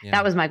more. Yeah.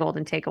 That was my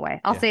golden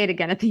takeaway. I'll say it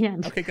again at the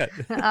end. Okay, good.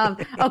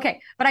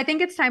 Okay, but I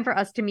think it's time for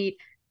us to meet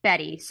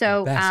Betty.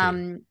 So,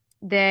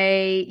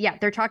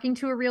 they're talking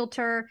to a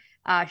realtor.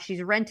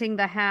 She's renting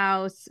the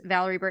house,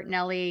 Valerie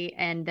Bertinelli,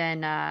 and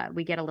then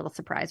we get a little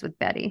surprise with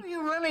Betty.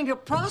 You're running to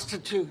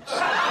prostitutes.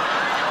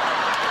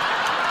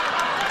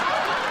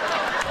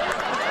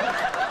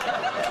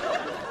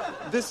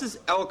 This is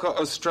Elka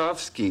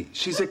Ostrovsky.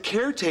 She's a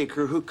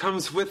caretaker who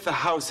comes with the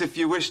house if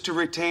you wish to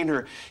retain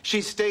her.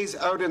 She stays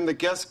out in the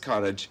guest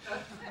cottage.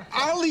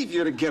 I'll leave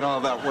you to get all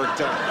that work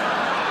done.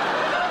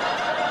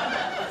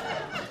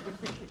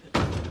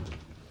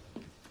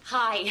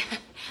 Hi,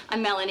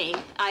 I'm Melanie.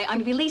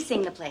 I'm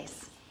releasing the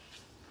place.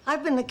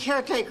 I've been the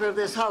caretaker of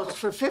this house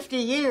for 50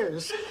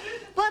 years,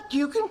 but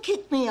you can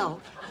kick me out.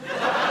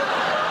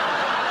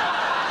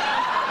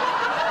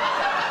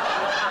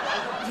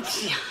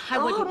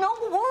 No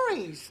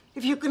worries.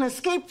 If you can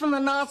escape from the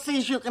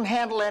Nazis, you can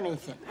handle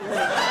anything.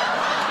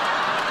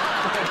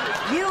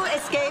 You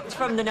escaped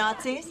from the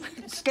Nazis?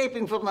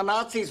 Escaping from the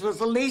Nazis was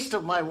the least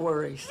of my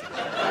worries.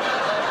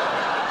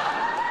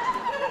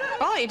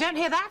 Oh, you don't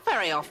hear that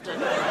very often.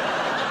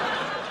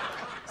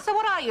 So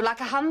what are you, like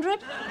 100?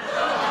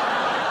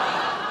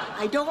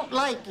 I don't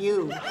like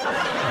you.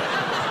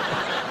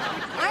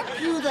 Aren't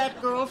you that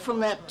girl from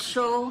that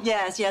show?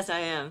 Yes, I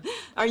am.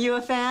 Are you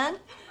a fan?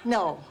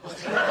 No.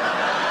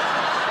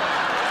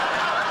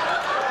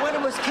 When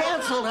it was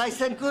canceled, I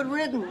said good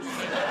riddance.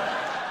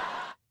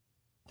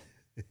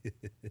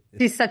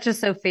 She's such a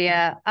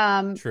Sophia.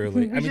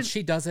 Truly. I mean,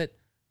 she does it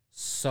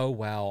so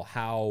well.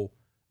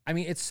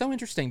 It's so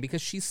interesting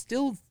because she's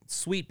still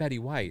sweet Betty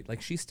White.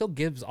 Like, she still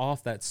gives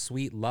off that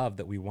sweet love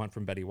that we want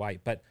from Betty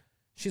White, but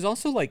she's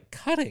also like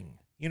cutting.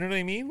 You know what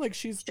I mean? Like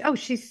she's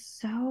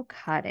so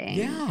cutting.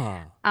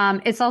 Yeah.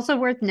 It's also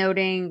worth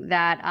noting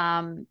that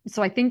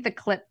so I think the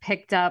clip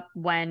picked up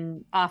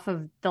when off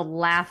of the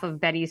laugh of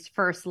Betty's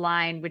first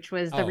line, which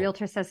was the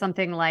realtor says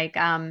something like,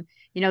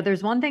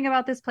 there's one thing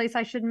about this place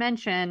I should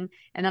mention.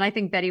 And then I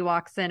think Betty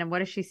walks in and what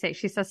does she say?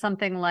 She says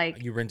something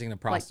like, you're renting to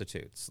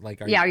prostitutes.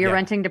 You're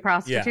renting to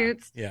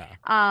prostitutes. Yeah.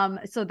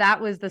 So that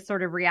was the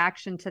sort of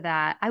reaction to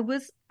that. I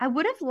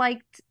would have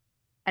liked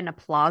an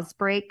applause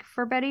break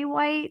for Betty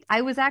White.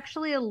 I was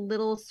actually a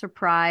little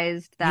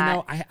surprised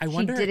that I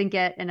wonder, she didn't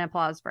get an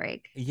applause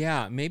break.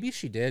 Yeah, maybe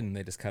she did and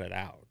they just cut it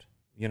out.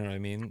 You know what I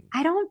mean?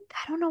 I don't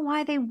know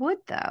why they would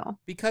though.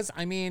 Because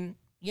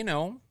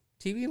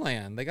TV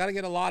land, they got to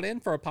get a lot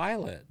in for a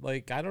pilot.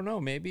 Like, I don't know,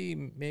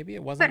 maybe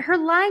it wasn't. But her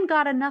line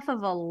got enough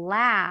of a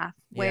laugh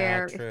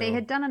where true. if they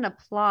had done an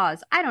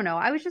applause, I don't know.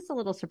 I was just a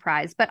little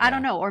surprised, but I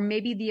don't know. Or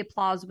maybe the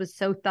applause was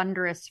so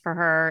thunderous for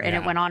her and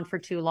it went on for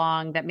too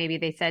long that maybe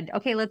they said,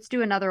 okay, let's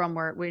do another one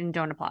where we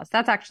don't applause.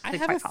 That's actually I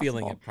have quite a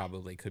feeling possible. it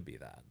probably could be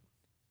that.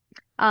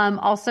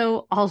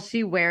 Also, all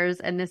she wears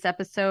in this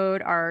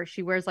episode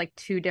she wears like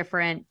 2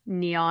 different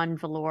neon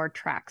velour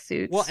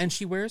tracksuits. Well, and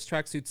she wears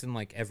tracksuits in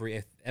like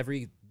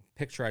every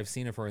picture I've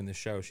seen of her in the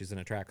show. She's in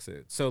a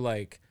tracksuit. So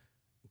like,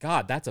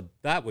 God,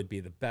 that would be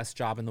the best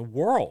job in the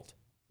world.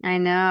 I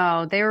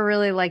know. They were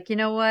really like, you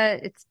know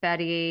what? It's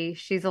Betty.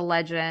 She's a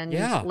legend.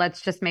 Yeah.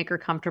 Let's just make her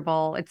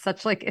comfortable. It's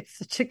such like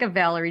a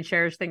Valerie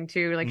Cherish thing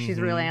too. Like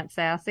she's really Aunt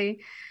Sassy.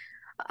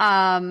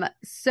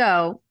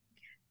 So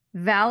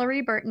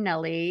Valerie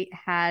Bertinelli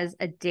has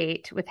a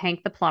date with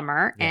Hank the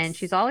plumber, and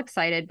she's all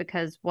excited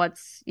because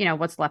what's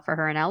left for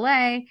her in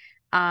LA.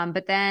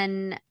 But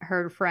then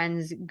her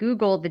friends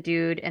Google the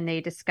dude and they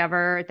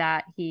discover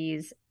that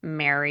he's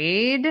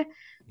married.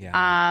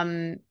 Yeah.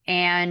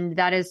 And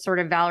that is sort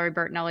of Valerie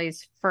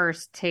Bertinelli's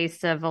first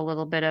taste of a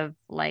little bit of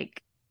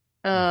like,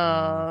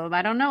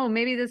 I don't know,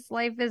 maybe this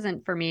life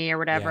isn't for me or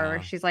whatever.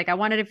 Yeah. She's like, I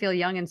wanted to feel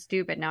young and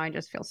stupid. Now I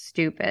just feel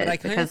stupid. But I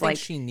kind of think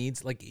she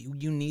needs, like,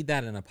 you need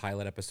that in a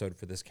pilot episode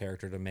for this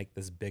character to make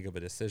this big of a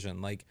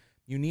decision. Like,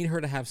 you need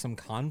her to have some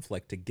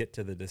conflict to get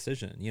to the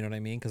decision. You know what I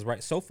mean?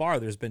 Because so far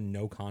there's been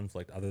no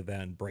conflict other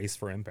than brace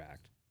for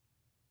impact.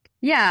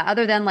 Yeah,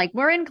 other than like,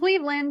 we're in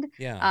Cleveland.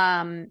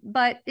 Yeah.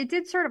 But it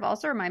did sort of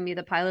also remind me of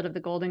the pilot of the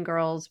Golden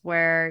Girls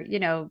where,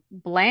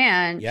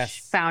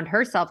 Blanche found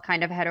herself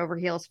kind of head over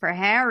heels for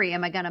Harry.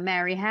 Am I going to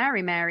marry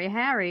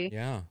Harry?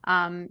 Yeah.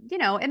 And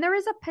there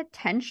is a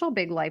potential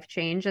big life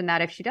change in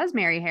that if she does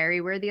marry Harry,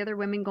 where are the other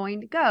women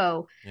going to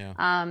go? Yeah.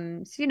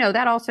 So,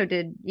 that also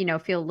did,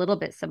 feel a little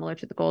bit similar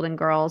to the Golden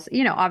Girls,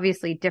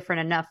 obviously different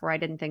enough where I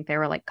didn't think they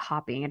were like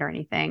copying it or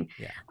anything.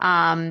 Yeah.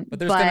 But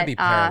there's going to be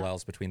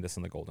parallels between this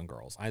and the Golden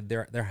Girls.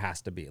 There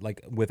has to be,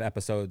 like with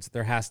episodes,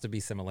 there has to be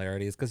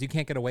similarities because you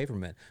can't get away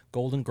from it.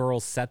 Golden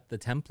Girls set the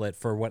template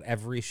for what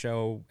every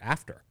show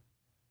after.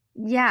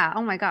 Yeah.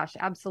 Oh my gosh.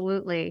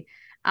 Absolutely.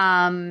 So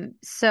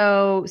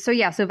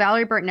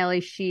Valerie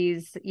Bertinelli,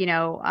 she's,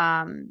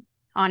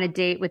 on a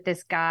date with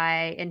this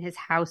guy in his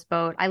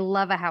houseboat. I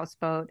love a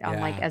houseboat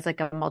as a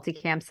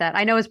multicam set.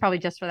 I know it's probably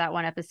just for that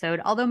one episode,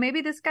 although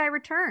maybe this guy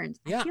returns.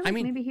 Yeah. I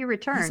mean, maybe he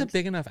returns. He's a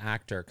big enough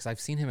actor because I've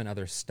seen him in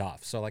other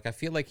stuff. So like, I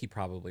feel like he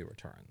probably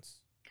returns.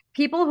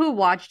 People who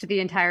watched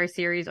the entire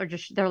series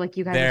they're like,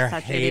 you guys are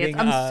such idiots.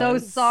 I'm so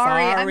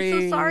sorry.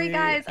 I'm so sorry,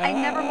 guys. I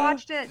never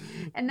watched it.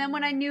 And then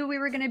when I knew we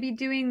were going to be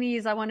doing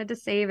these, I wanted to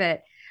save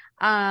it.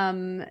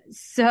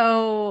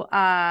 So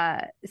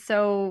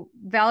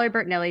Valerie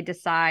Bertinelli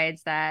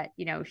decides that,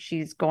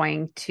 she's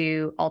going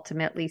to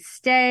ultimately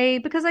stay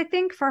because I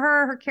think for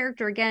her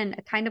character, again,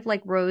 kind of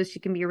like Rose, she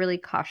can be a really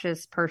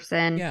cautious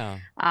person. Yeah.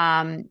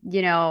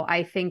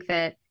 I think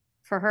that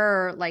for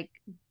her, like,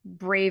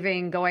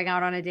 braving going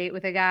out on a date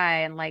with a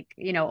guy and like,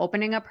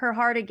 opening up her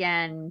heart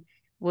again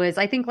was,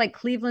 I think, like,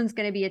 Cleveland's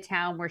going to be a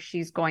town where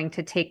she's going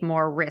to take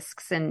more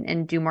risks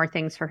and do more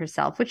things for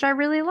herself, which I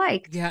really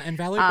liked. Yeah. And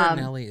Valerie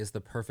Bertinelli is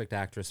the perfect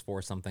actress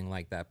for something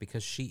like that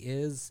because she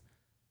is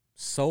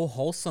so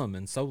wholesome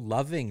and so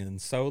loving and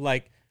so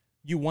like,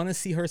 you want to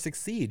see her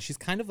succeed. She's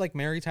kind of like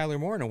Mary Tyler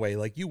Moore in a way.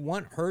 Like, you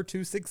want her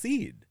to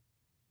succeed.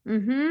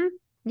 Mm-hmm.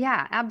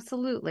 Yeah,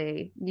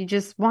 absolutely. You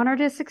just want her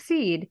to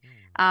succeed.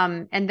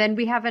 And then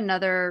we have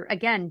another,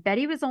 again,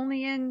 Betty was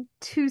only in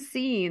 2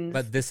 scenes.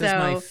 But this is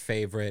my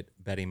favorite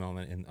Betty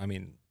moment.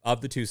 Of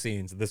the 2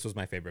 scenes, this was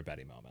my favorite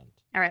Betty moment.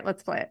 All right,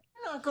 let's play it.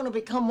 You're not going to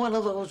become one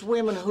of those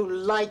women who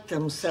like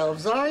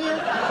themselves, are you?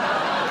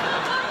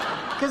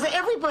 Because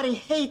everybody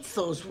hates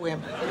those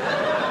women.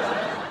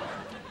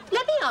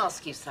 Let me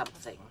ask you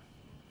something.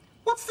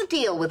 What's the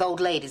deal with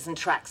old ladies in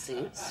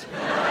tracksuits?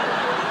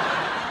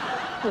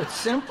 Well, it's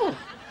simple.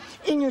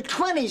 In your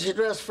 20s, you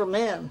dress for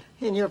men.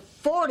 In your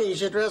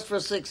 40s, you dress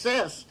for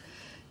success.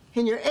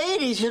 In your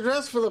 80s, you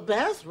dress for the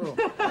bathroom.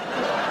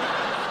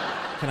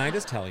 Can I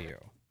just tell you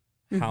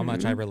how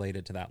much I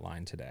related to that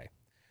line today?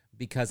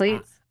 Because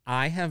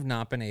I have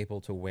not been able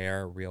to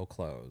wear real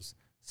clothes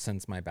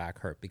since my back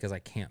hurt because I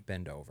can't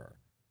bend over.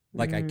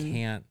 Like, I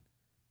can't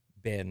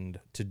bend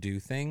to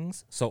do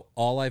things. So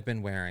all I've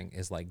been wearing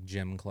is like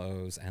gym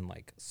clothes and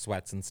like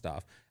sweats and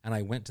stuff. And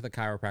I went to the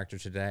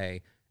chiropractor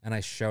today and I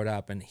showed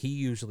up, and he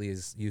usually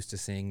is used to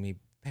seeing me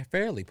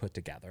fairly put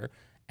together.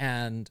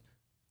 And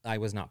I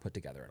was not put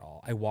together at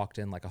all. I walked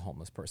in like a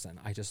homeless person.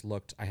 I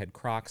had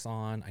Crocs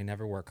on. I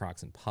never wear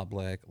Crocs in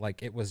public.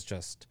 Like, it was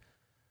just,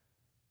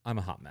 I'm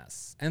a hot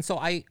mess. And so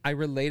I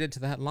related to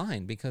that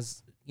line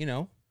because,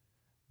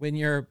 when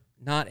you're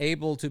not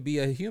able to be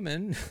a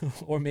human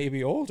or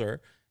maybe older,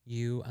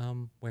 you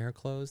wear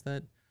clothes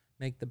that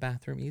make the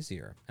bathroom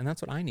easier. And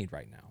that's what I need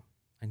right now.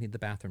 I need the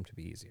bathroom to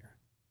be easier.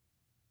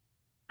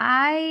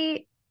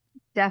 I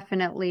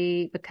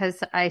definitely,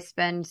 because I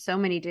spend so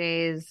many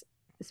days,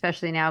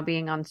 especially now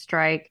being on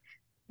strike,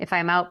 if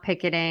I'm out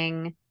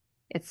picketing,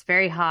 it's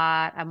very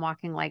hot. I'm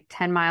walking like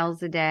 10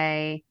 miles a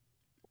day.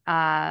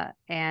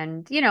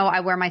 And, I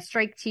wear my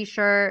strike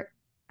t-shirt.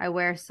 I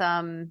wear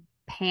some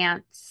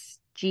pants,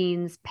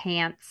 jeans,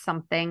 pants,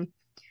 something.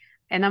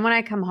 And then when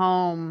I come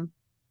home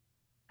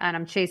and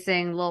I'm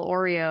chasing little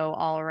Oreo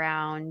all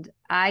around,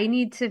 I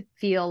need to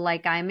feel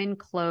like I'm in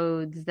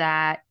clothes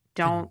that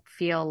don't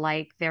feel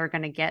like they're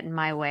going to get in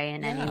my way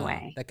in any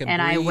way. That can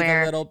and breathe I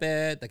wear a little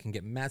bit. That can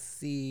get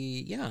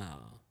messy. Yeah.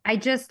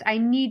 I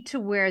need to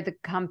wear the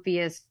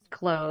comfiest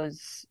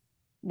clothes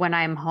when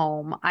I'm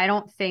home. I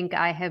don't think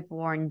I have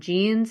worn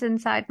jeans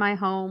inside my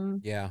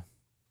home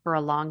for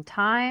a long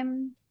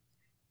time.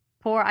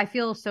 I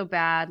feel so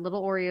bad.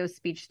 Little Oreo's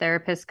speech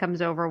therapist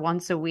comes over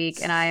once a week,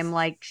 and I'm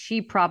like, she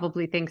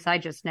probably thinks I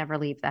just never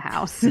leave the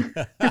house.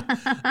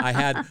 I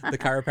had the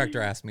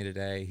chiropractor ask me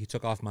today. He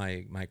took off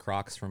my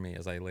Crocs for me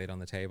as I laid on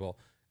the table,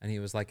 and he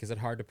was like, "Is it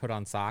hard to put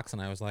on socks?" And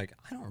I was like,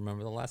 "I don't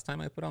remember the last time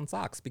I put on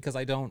socks because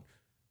I don't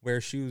wear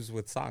shoes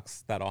with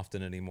socks that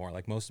often anymore.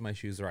 Like most of my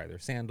shoes are either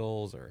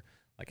sandals or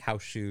like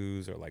house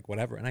shoes or like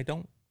whatever, and I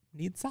don't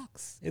need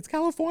socks. It's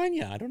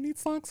California. I don't need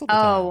socks all the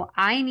time." Oh,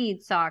 I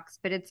need socks,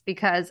 but it's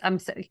because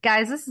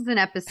guys, this is an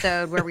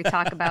episode where we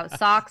talk about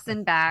socks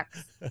and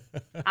backs.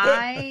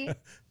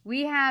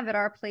 We have at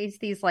our place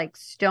these like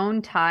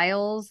stone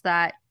tiles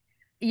that,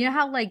 you know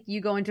how like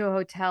you go into a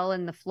hotel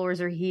and the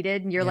floors are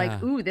heated and you're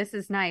like, ooh, this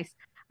is nice.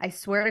 I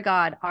swear to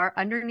God,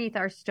 underneath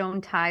our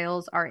stone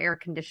tiles, our air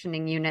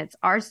conditioning units,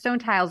 our stone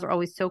tiles are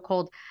always so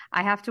cold.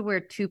 I have to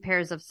wear 2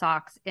 pairs of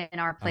socks in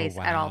our place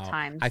at all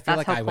times. I feel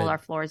That's like how cold our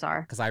floors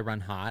are. Because I run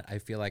hot. I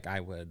feel like I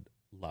would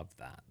love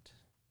that.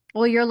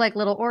 Well, you're like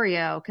little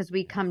Oreo because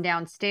we come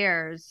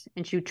downstairs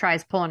and she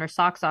tries pulling her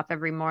socks off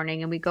every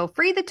morning and we go,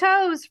 free the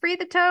toes.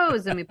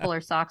 And we pull her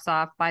socks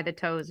off by the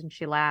toes and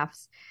she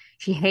laughs.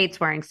 She hates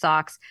wearing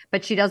socks,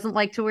 but she doesn't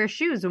like to wear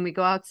shoes when we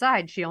go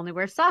outside. She only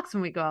wears socks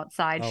when we go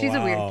outside. She's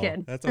a weird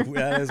kid. That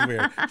is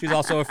weird. She's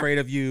also afraid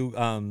of you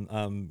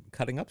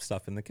cutting up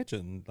stuff in the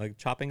kitchen, like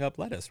chopping up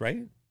lettuce,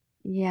 right?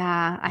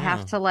 Yeah, I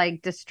have to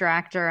like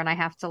distract her and I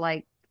have to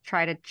like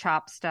try to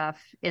chop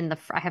stuff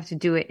I have to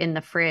do it in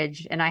the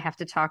fridge and I have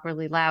to talk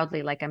really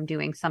loudly like I'm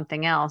doing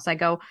something else. I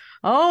go,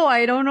 oh,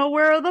 I don't know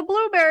where the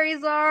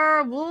blueberries are.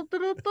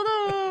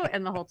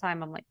 And the whole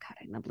time I'm like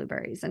cutting the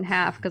blueberries in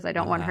half because I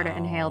don't want her to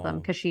inhale them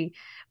because she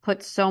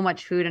puts so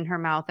much food in her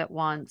mouth at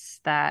once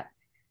that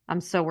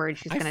I'm so worried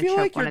she's going to choke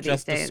like one of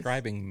these days. You're just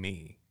describing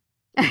me.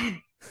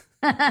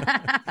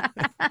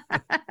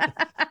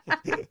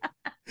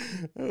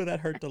 Oh, that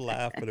hurt to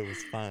laugh, but it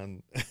was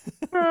fun.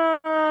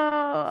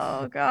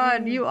 Oh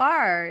God, you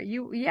are.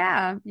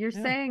 You're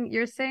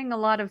saying a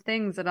lot of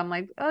things that I'm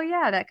like, oh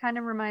yeah, that kind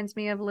of reminds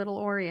me of Little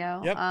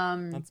Oreo. Yep,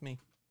 that's me.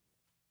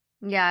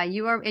 Yeah,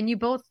 you are, and you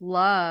both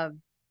love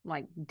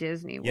like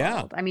Disney World.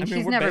 Yeah, I mean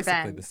she's never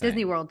been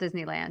Disney World,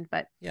 Disneyland,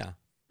 but yeah.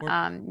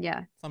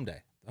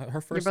 Someday,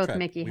 her first You're both trip,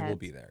 Mickey we heads. will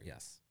be there.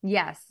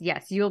 Yes,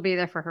 you'll be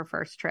there for her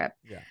first trip.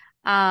 Yeah.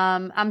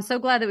 I'm so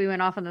glad that we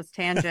went off on this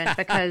tangent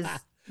because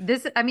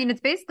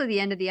it's basically the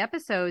end of the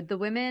episode. The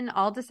women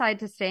all decide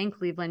to stay in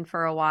Cleveland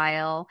for a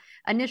while.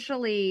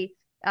 Initially,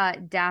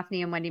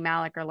 Daphne and Wendy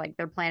Malick are like,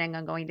 they're planning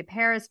on going to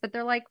Paris, but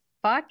they're like,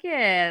 fuck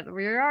it.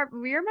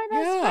 We're my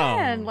best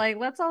friend. Like,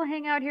 let's all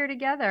hang out here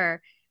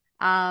together.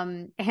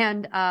 One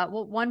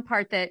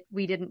part that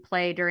we didn't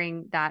play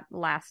during that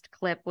last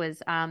clip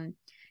was,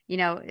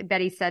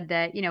 Betty said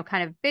that,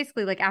 kind of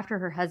basically like after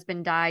her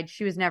husband died,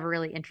 she was never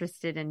really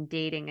interested in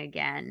dating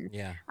again.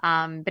 Yeah.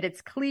 But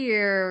it's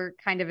clear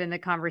kind of in the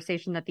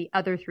conversation that the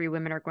other 3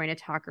 women are going to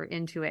talk her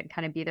into it and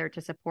kind of be there to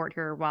support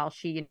her while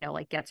she,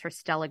 gets her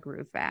Stella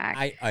groove back.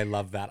 I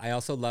love that. I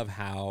also love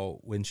how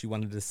when she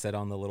wanted to sit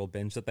on the little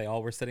bench that they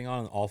all were sitting on,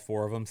 and all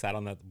 4 of them sat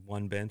on that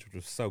one bench, which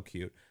was so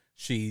cute.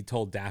 She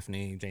told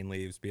Daphne, Jane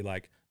Leeves, be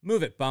like,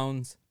 move it,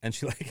 Bones. And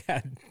she like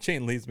had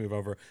Jane Leeves move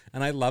over.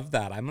 And I love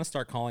that. I'm going to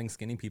start calling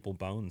skinny people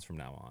Bones from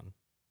now on.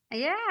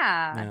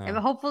 Yeah. And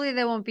hopefully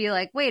they won't be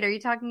like, wait, are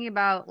you talking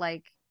about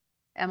like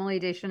Emily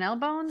Deschanel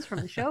Bones from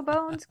the show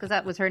Bones? Because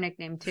that was her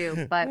nickname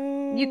too. But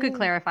you could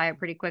clarify it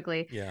pretty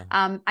quickly. Yeah.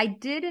 I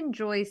did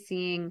enjoy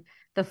seeing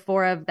the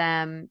 4 of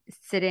them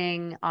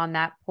sitting on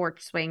that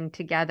porch swing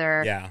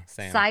together. Yeah,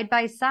 same. Side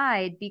by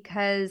side,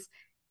 because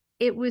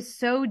it was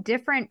so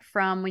different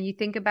from when you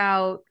think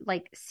about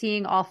like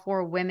seeing all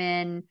 4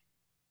 women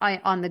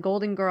on the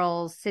Golden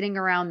Girls sitting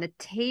around the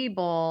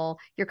table.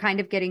 You're kind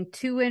of getting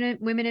 2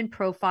 women in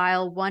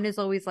profile. One is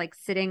always like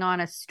sitting on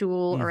a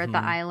stool or at the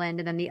island,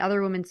 and then the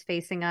other woman's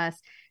facing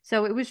us.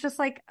 So it was just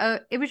like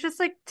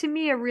to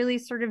me a really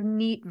sort of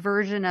neat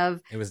version of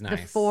it was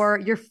nice.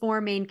 your 4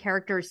 main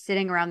characters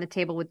sitting around the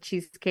table with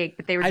cheesecake,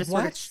 but they were just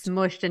sort of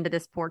smushed into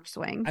this porch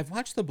swing. I've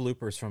watched the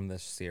bloopers from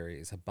this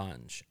series a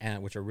bunch,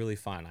 and which are really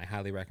fun. I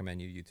highly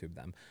recommend you YouTube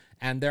them.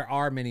 And there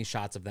are many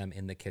shots of them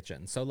in the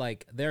kitchen. So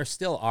like there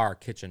still are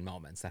kitchen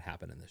moments that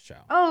happen in this show.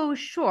 Oh,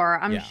 sure.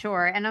 I'm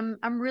sure. And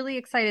I'm really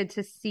excited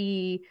to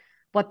see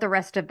what the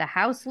rest of the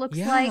house looks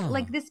like.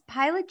 Like this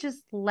pilot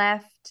just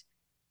left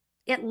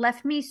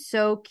me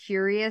so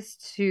curious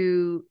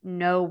to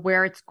know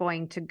where it's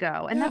going to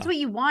go. And that's what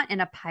you want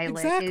in a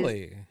pilot.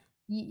 Exactly.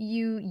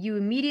 You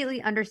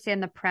immediately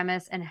understand the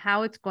premise and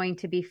how it's going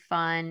to be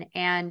fun.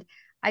 And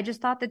I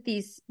just thought that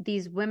these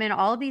women,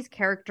 all of these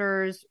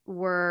characters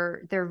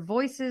their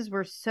voices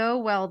were so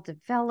well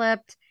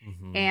developed,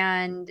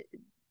 and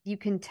you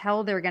can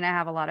tell they're going to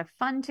have a lot of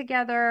fun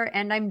together.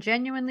 And I'm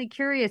genuinely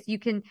curious. You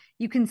can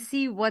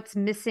see what's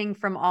missing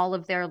from all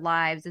of their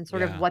lives and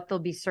sort of what they'll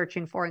be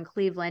searching for in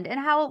Cleveland and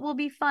how it will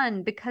be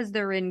fun because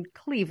they're in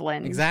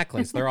Cleveland.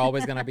 Exactly. So they're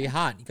always going to be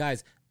hot. You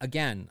guys,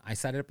 again, I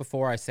said it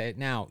before, I say it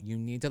now. You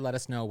need to let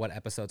us know what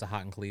episodes are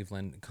hot in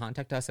Cleveland.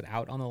 Contact us at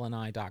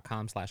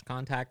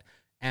outonthelanai.com/contact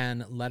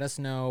and let us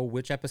know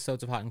which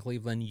episodes of Hot in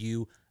Cleveland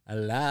you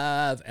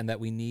love and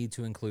that we need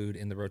to include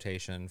in the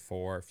rotation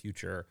for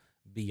future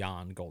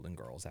Beyond Golden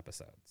Girls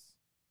episodes.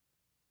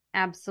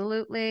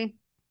 Absolutely.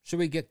 Should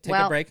we take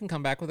a break and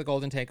come back with a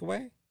golden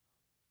takeaway?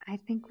 I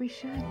think we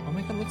should. Oh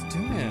my God, let's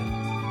do it.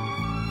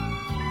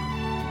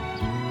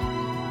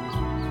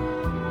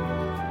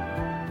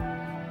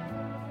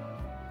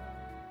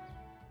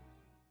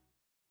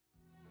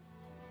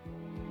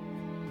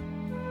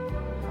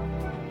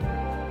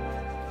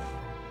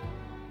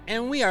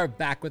 And we are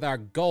back with our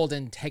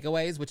golden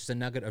takeaways, which is a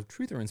nugget of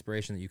truth or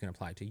inspiration that you can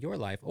apply to your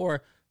life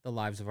or the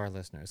lives of our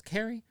listeners.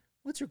 Carrie,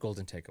 what's your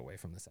golden takeaway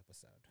from this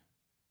episode?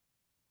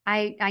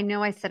 I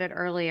know I said it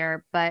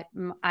earlier, but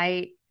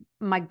my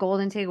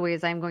golden takeaway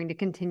is I'm going to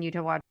continue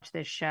to watch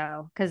this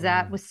show because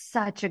that was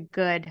such a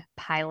good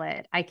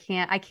pilot. I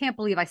can't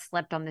believe I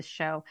slept on this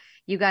show.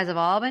 You guys have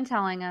all been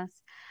telling us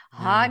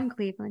Hot in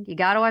Cleveland. You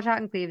got to watch Hot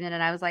in Cleveland.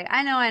 And I was like,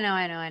 I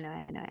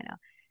know.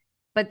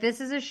 But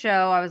this is a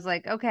show. I was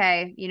like,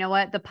 okay, you know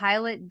what? The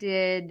pilot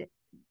did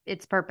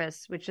its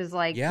purpose, which is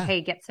like,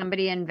 hey, get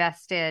somebody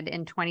invested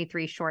in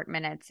 23 short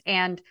minutes.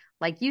 And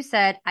like you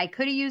said, I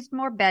could have used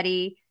more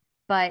Betty,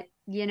 but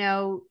you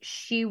know,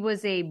 she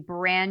was a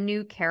brand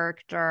new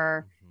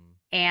character.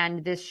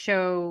 And this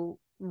show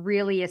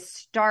really is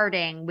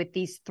starting with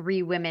these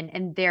three women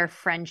and their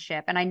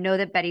friendship. And I know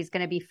that Betty's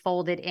going to be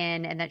folded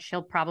in and that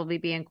she'll probably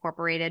be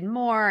incorporated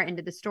more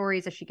into the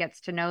stories as she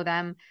gets to know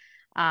them.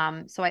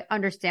 So I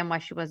understand why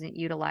she wasn't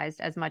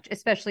utilized as much,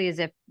 especially as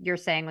if you're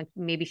saying like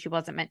maybe she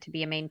wasn't meant to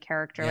be a main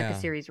character, like a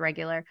series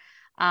regular.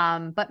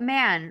 But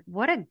man,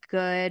 what a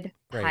good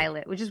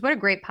pilot, which is what a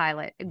great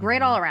pilot,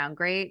 great all around,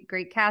 great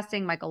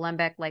casting, Michael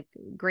Lembeck, like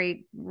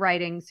great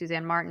writing,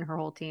 Suzanne Martin, her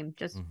whole team,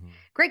 just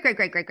great.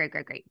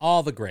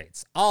 All the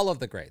greats, all of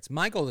the greats.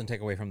 My golden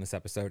takeaway from this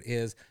episode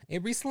is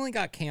it recently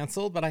got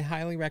canceled, but I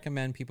highly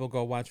recommend people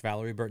go watch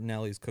Valerie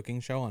Bertinelli's cooking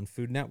show on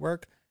Food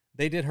Network.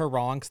 They did her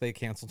wrong because they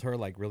canceled her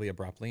like really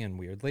abruptly and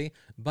weirdly,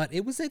 but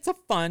it's a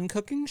fun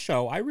cooking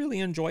show. I really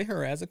enjoy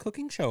her as a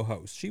cooking show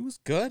host. She was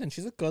good and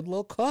she's a good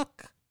little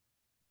cook.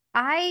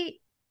 I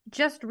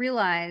just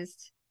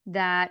realized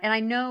that, and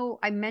I know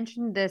I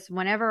mentioned this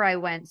whenever I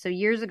went, so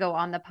years ago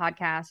on the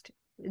podcast,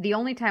 the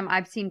only time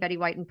I've seen Betty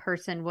White in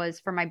person was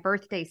for my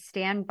birthday.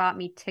 Stan bought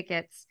me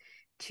tickets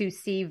to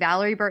see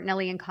Valerie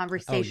Bertinelli in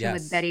conversation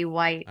with Betty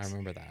White. I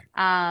remember that.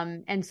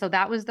 And so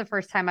that was the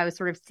first time I was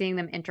sort of seeing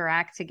them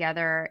interact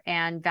together.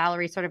 And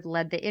Valerie sort of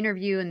led the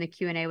interview and the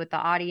Q&A with the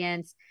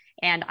audience.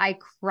 And I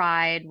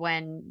cried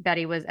when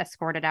Betty was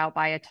escorted out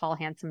by a tall,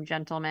 handsome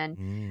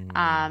gentleman.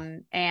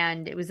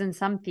 And it was in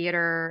some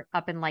theater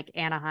up in like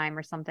Anaheim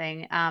or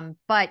something.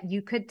 But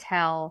you could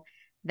tell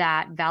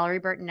that Valerie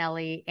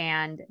Bertinelli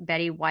and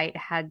Betty White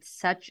had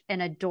such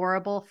an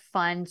adorable,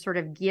 fun sort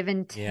of give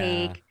and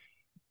take,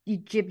 you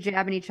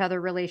jib-jabbing each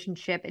other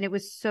relationship. And it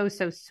was so,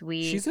 so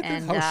sweet. She's a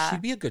good host.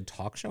 She'd be a good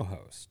talk show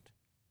host.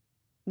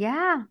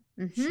 Yeah.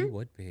 She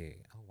would be.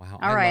 Oh, wow.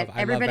 All right.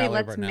 Everybody,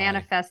 let's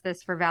manifest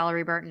this for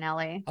Valerie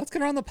Bertinelli. Let's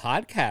get her on the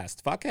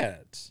podcast. Fuck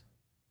it.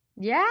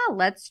 Yeah,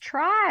 let's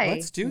try.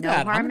 Let's do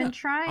that. No harm in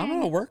trying. I'm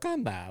gonna work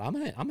on that. I'm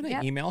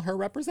gonna email her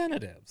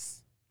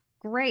representatives.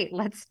 Great,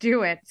 let's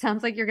do it.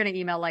 Sounds like you're going to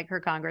email like her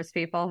Congress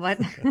people, but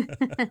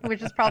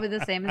which is probably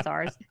the same as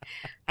ours.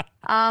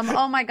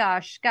 Oh my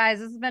gosh, guys,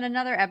 this has been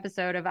another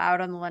episode of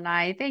Out on the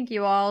Lanai. Thank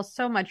you all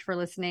so much for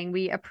listening.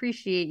 We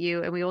appreciate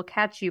you, and we will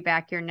catch you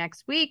back here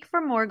next week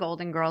for more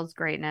Golden Girls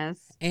greatness.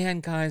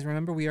 And guys,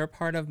 remember, we are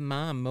part of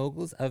Mom,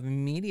 Moguls of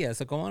Media.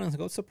 So go on and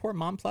go support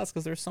Mom Plus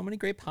because there's so many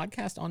great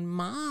podcasts on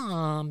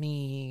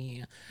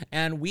Mommy.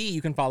 And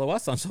you can follow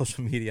us on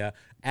social media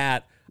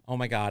at, oh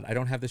my God, I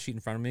don't have the sheet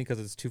in front of me because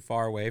it's too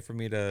far away for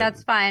me to...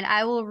 That's fine.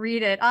 I will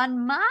read it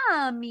on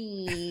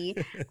Mommy.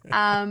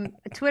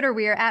 Twitter,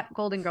 we are at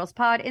Golden Girls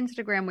Pod.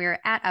 Instagram, we are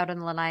at Out on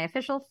the Lanai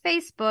Official.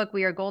 Facebook,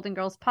 we are Golden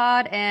Girls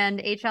Pod.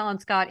 And H. Alan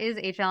Scott is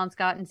H. Alan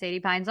Scott and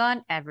Sadie Pines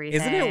on everything.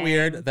 Isn't it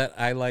weird that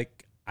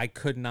I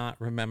could not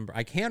remember...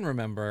 I can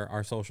remember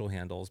our social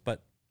handles,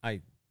 but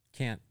I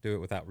can't do it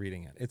without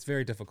reading it. It's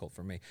very difficult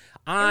for me.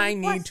 I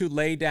need to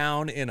lay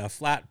down in a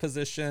flat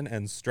position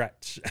and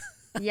stretch.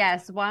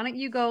 Yes, why don't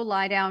you go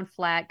lie down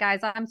flat? Guys,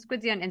 I'm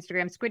Squidsy on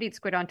Instagram, Squid Eats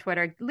Squid on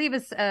Twitter. Leave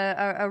us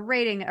a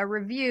rating, a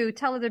review,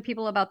 tell other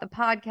people about the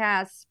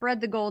podcast, spread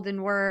the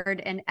golden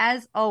word, and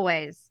as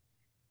always,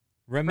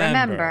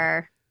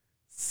 remember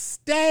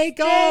stay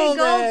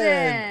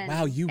golden.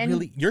 Wow,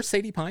 you're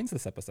Sadie Pines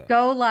this episode.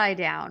 Go lie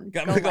down.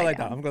 I'm going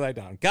to lie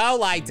down. Go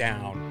lie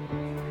down.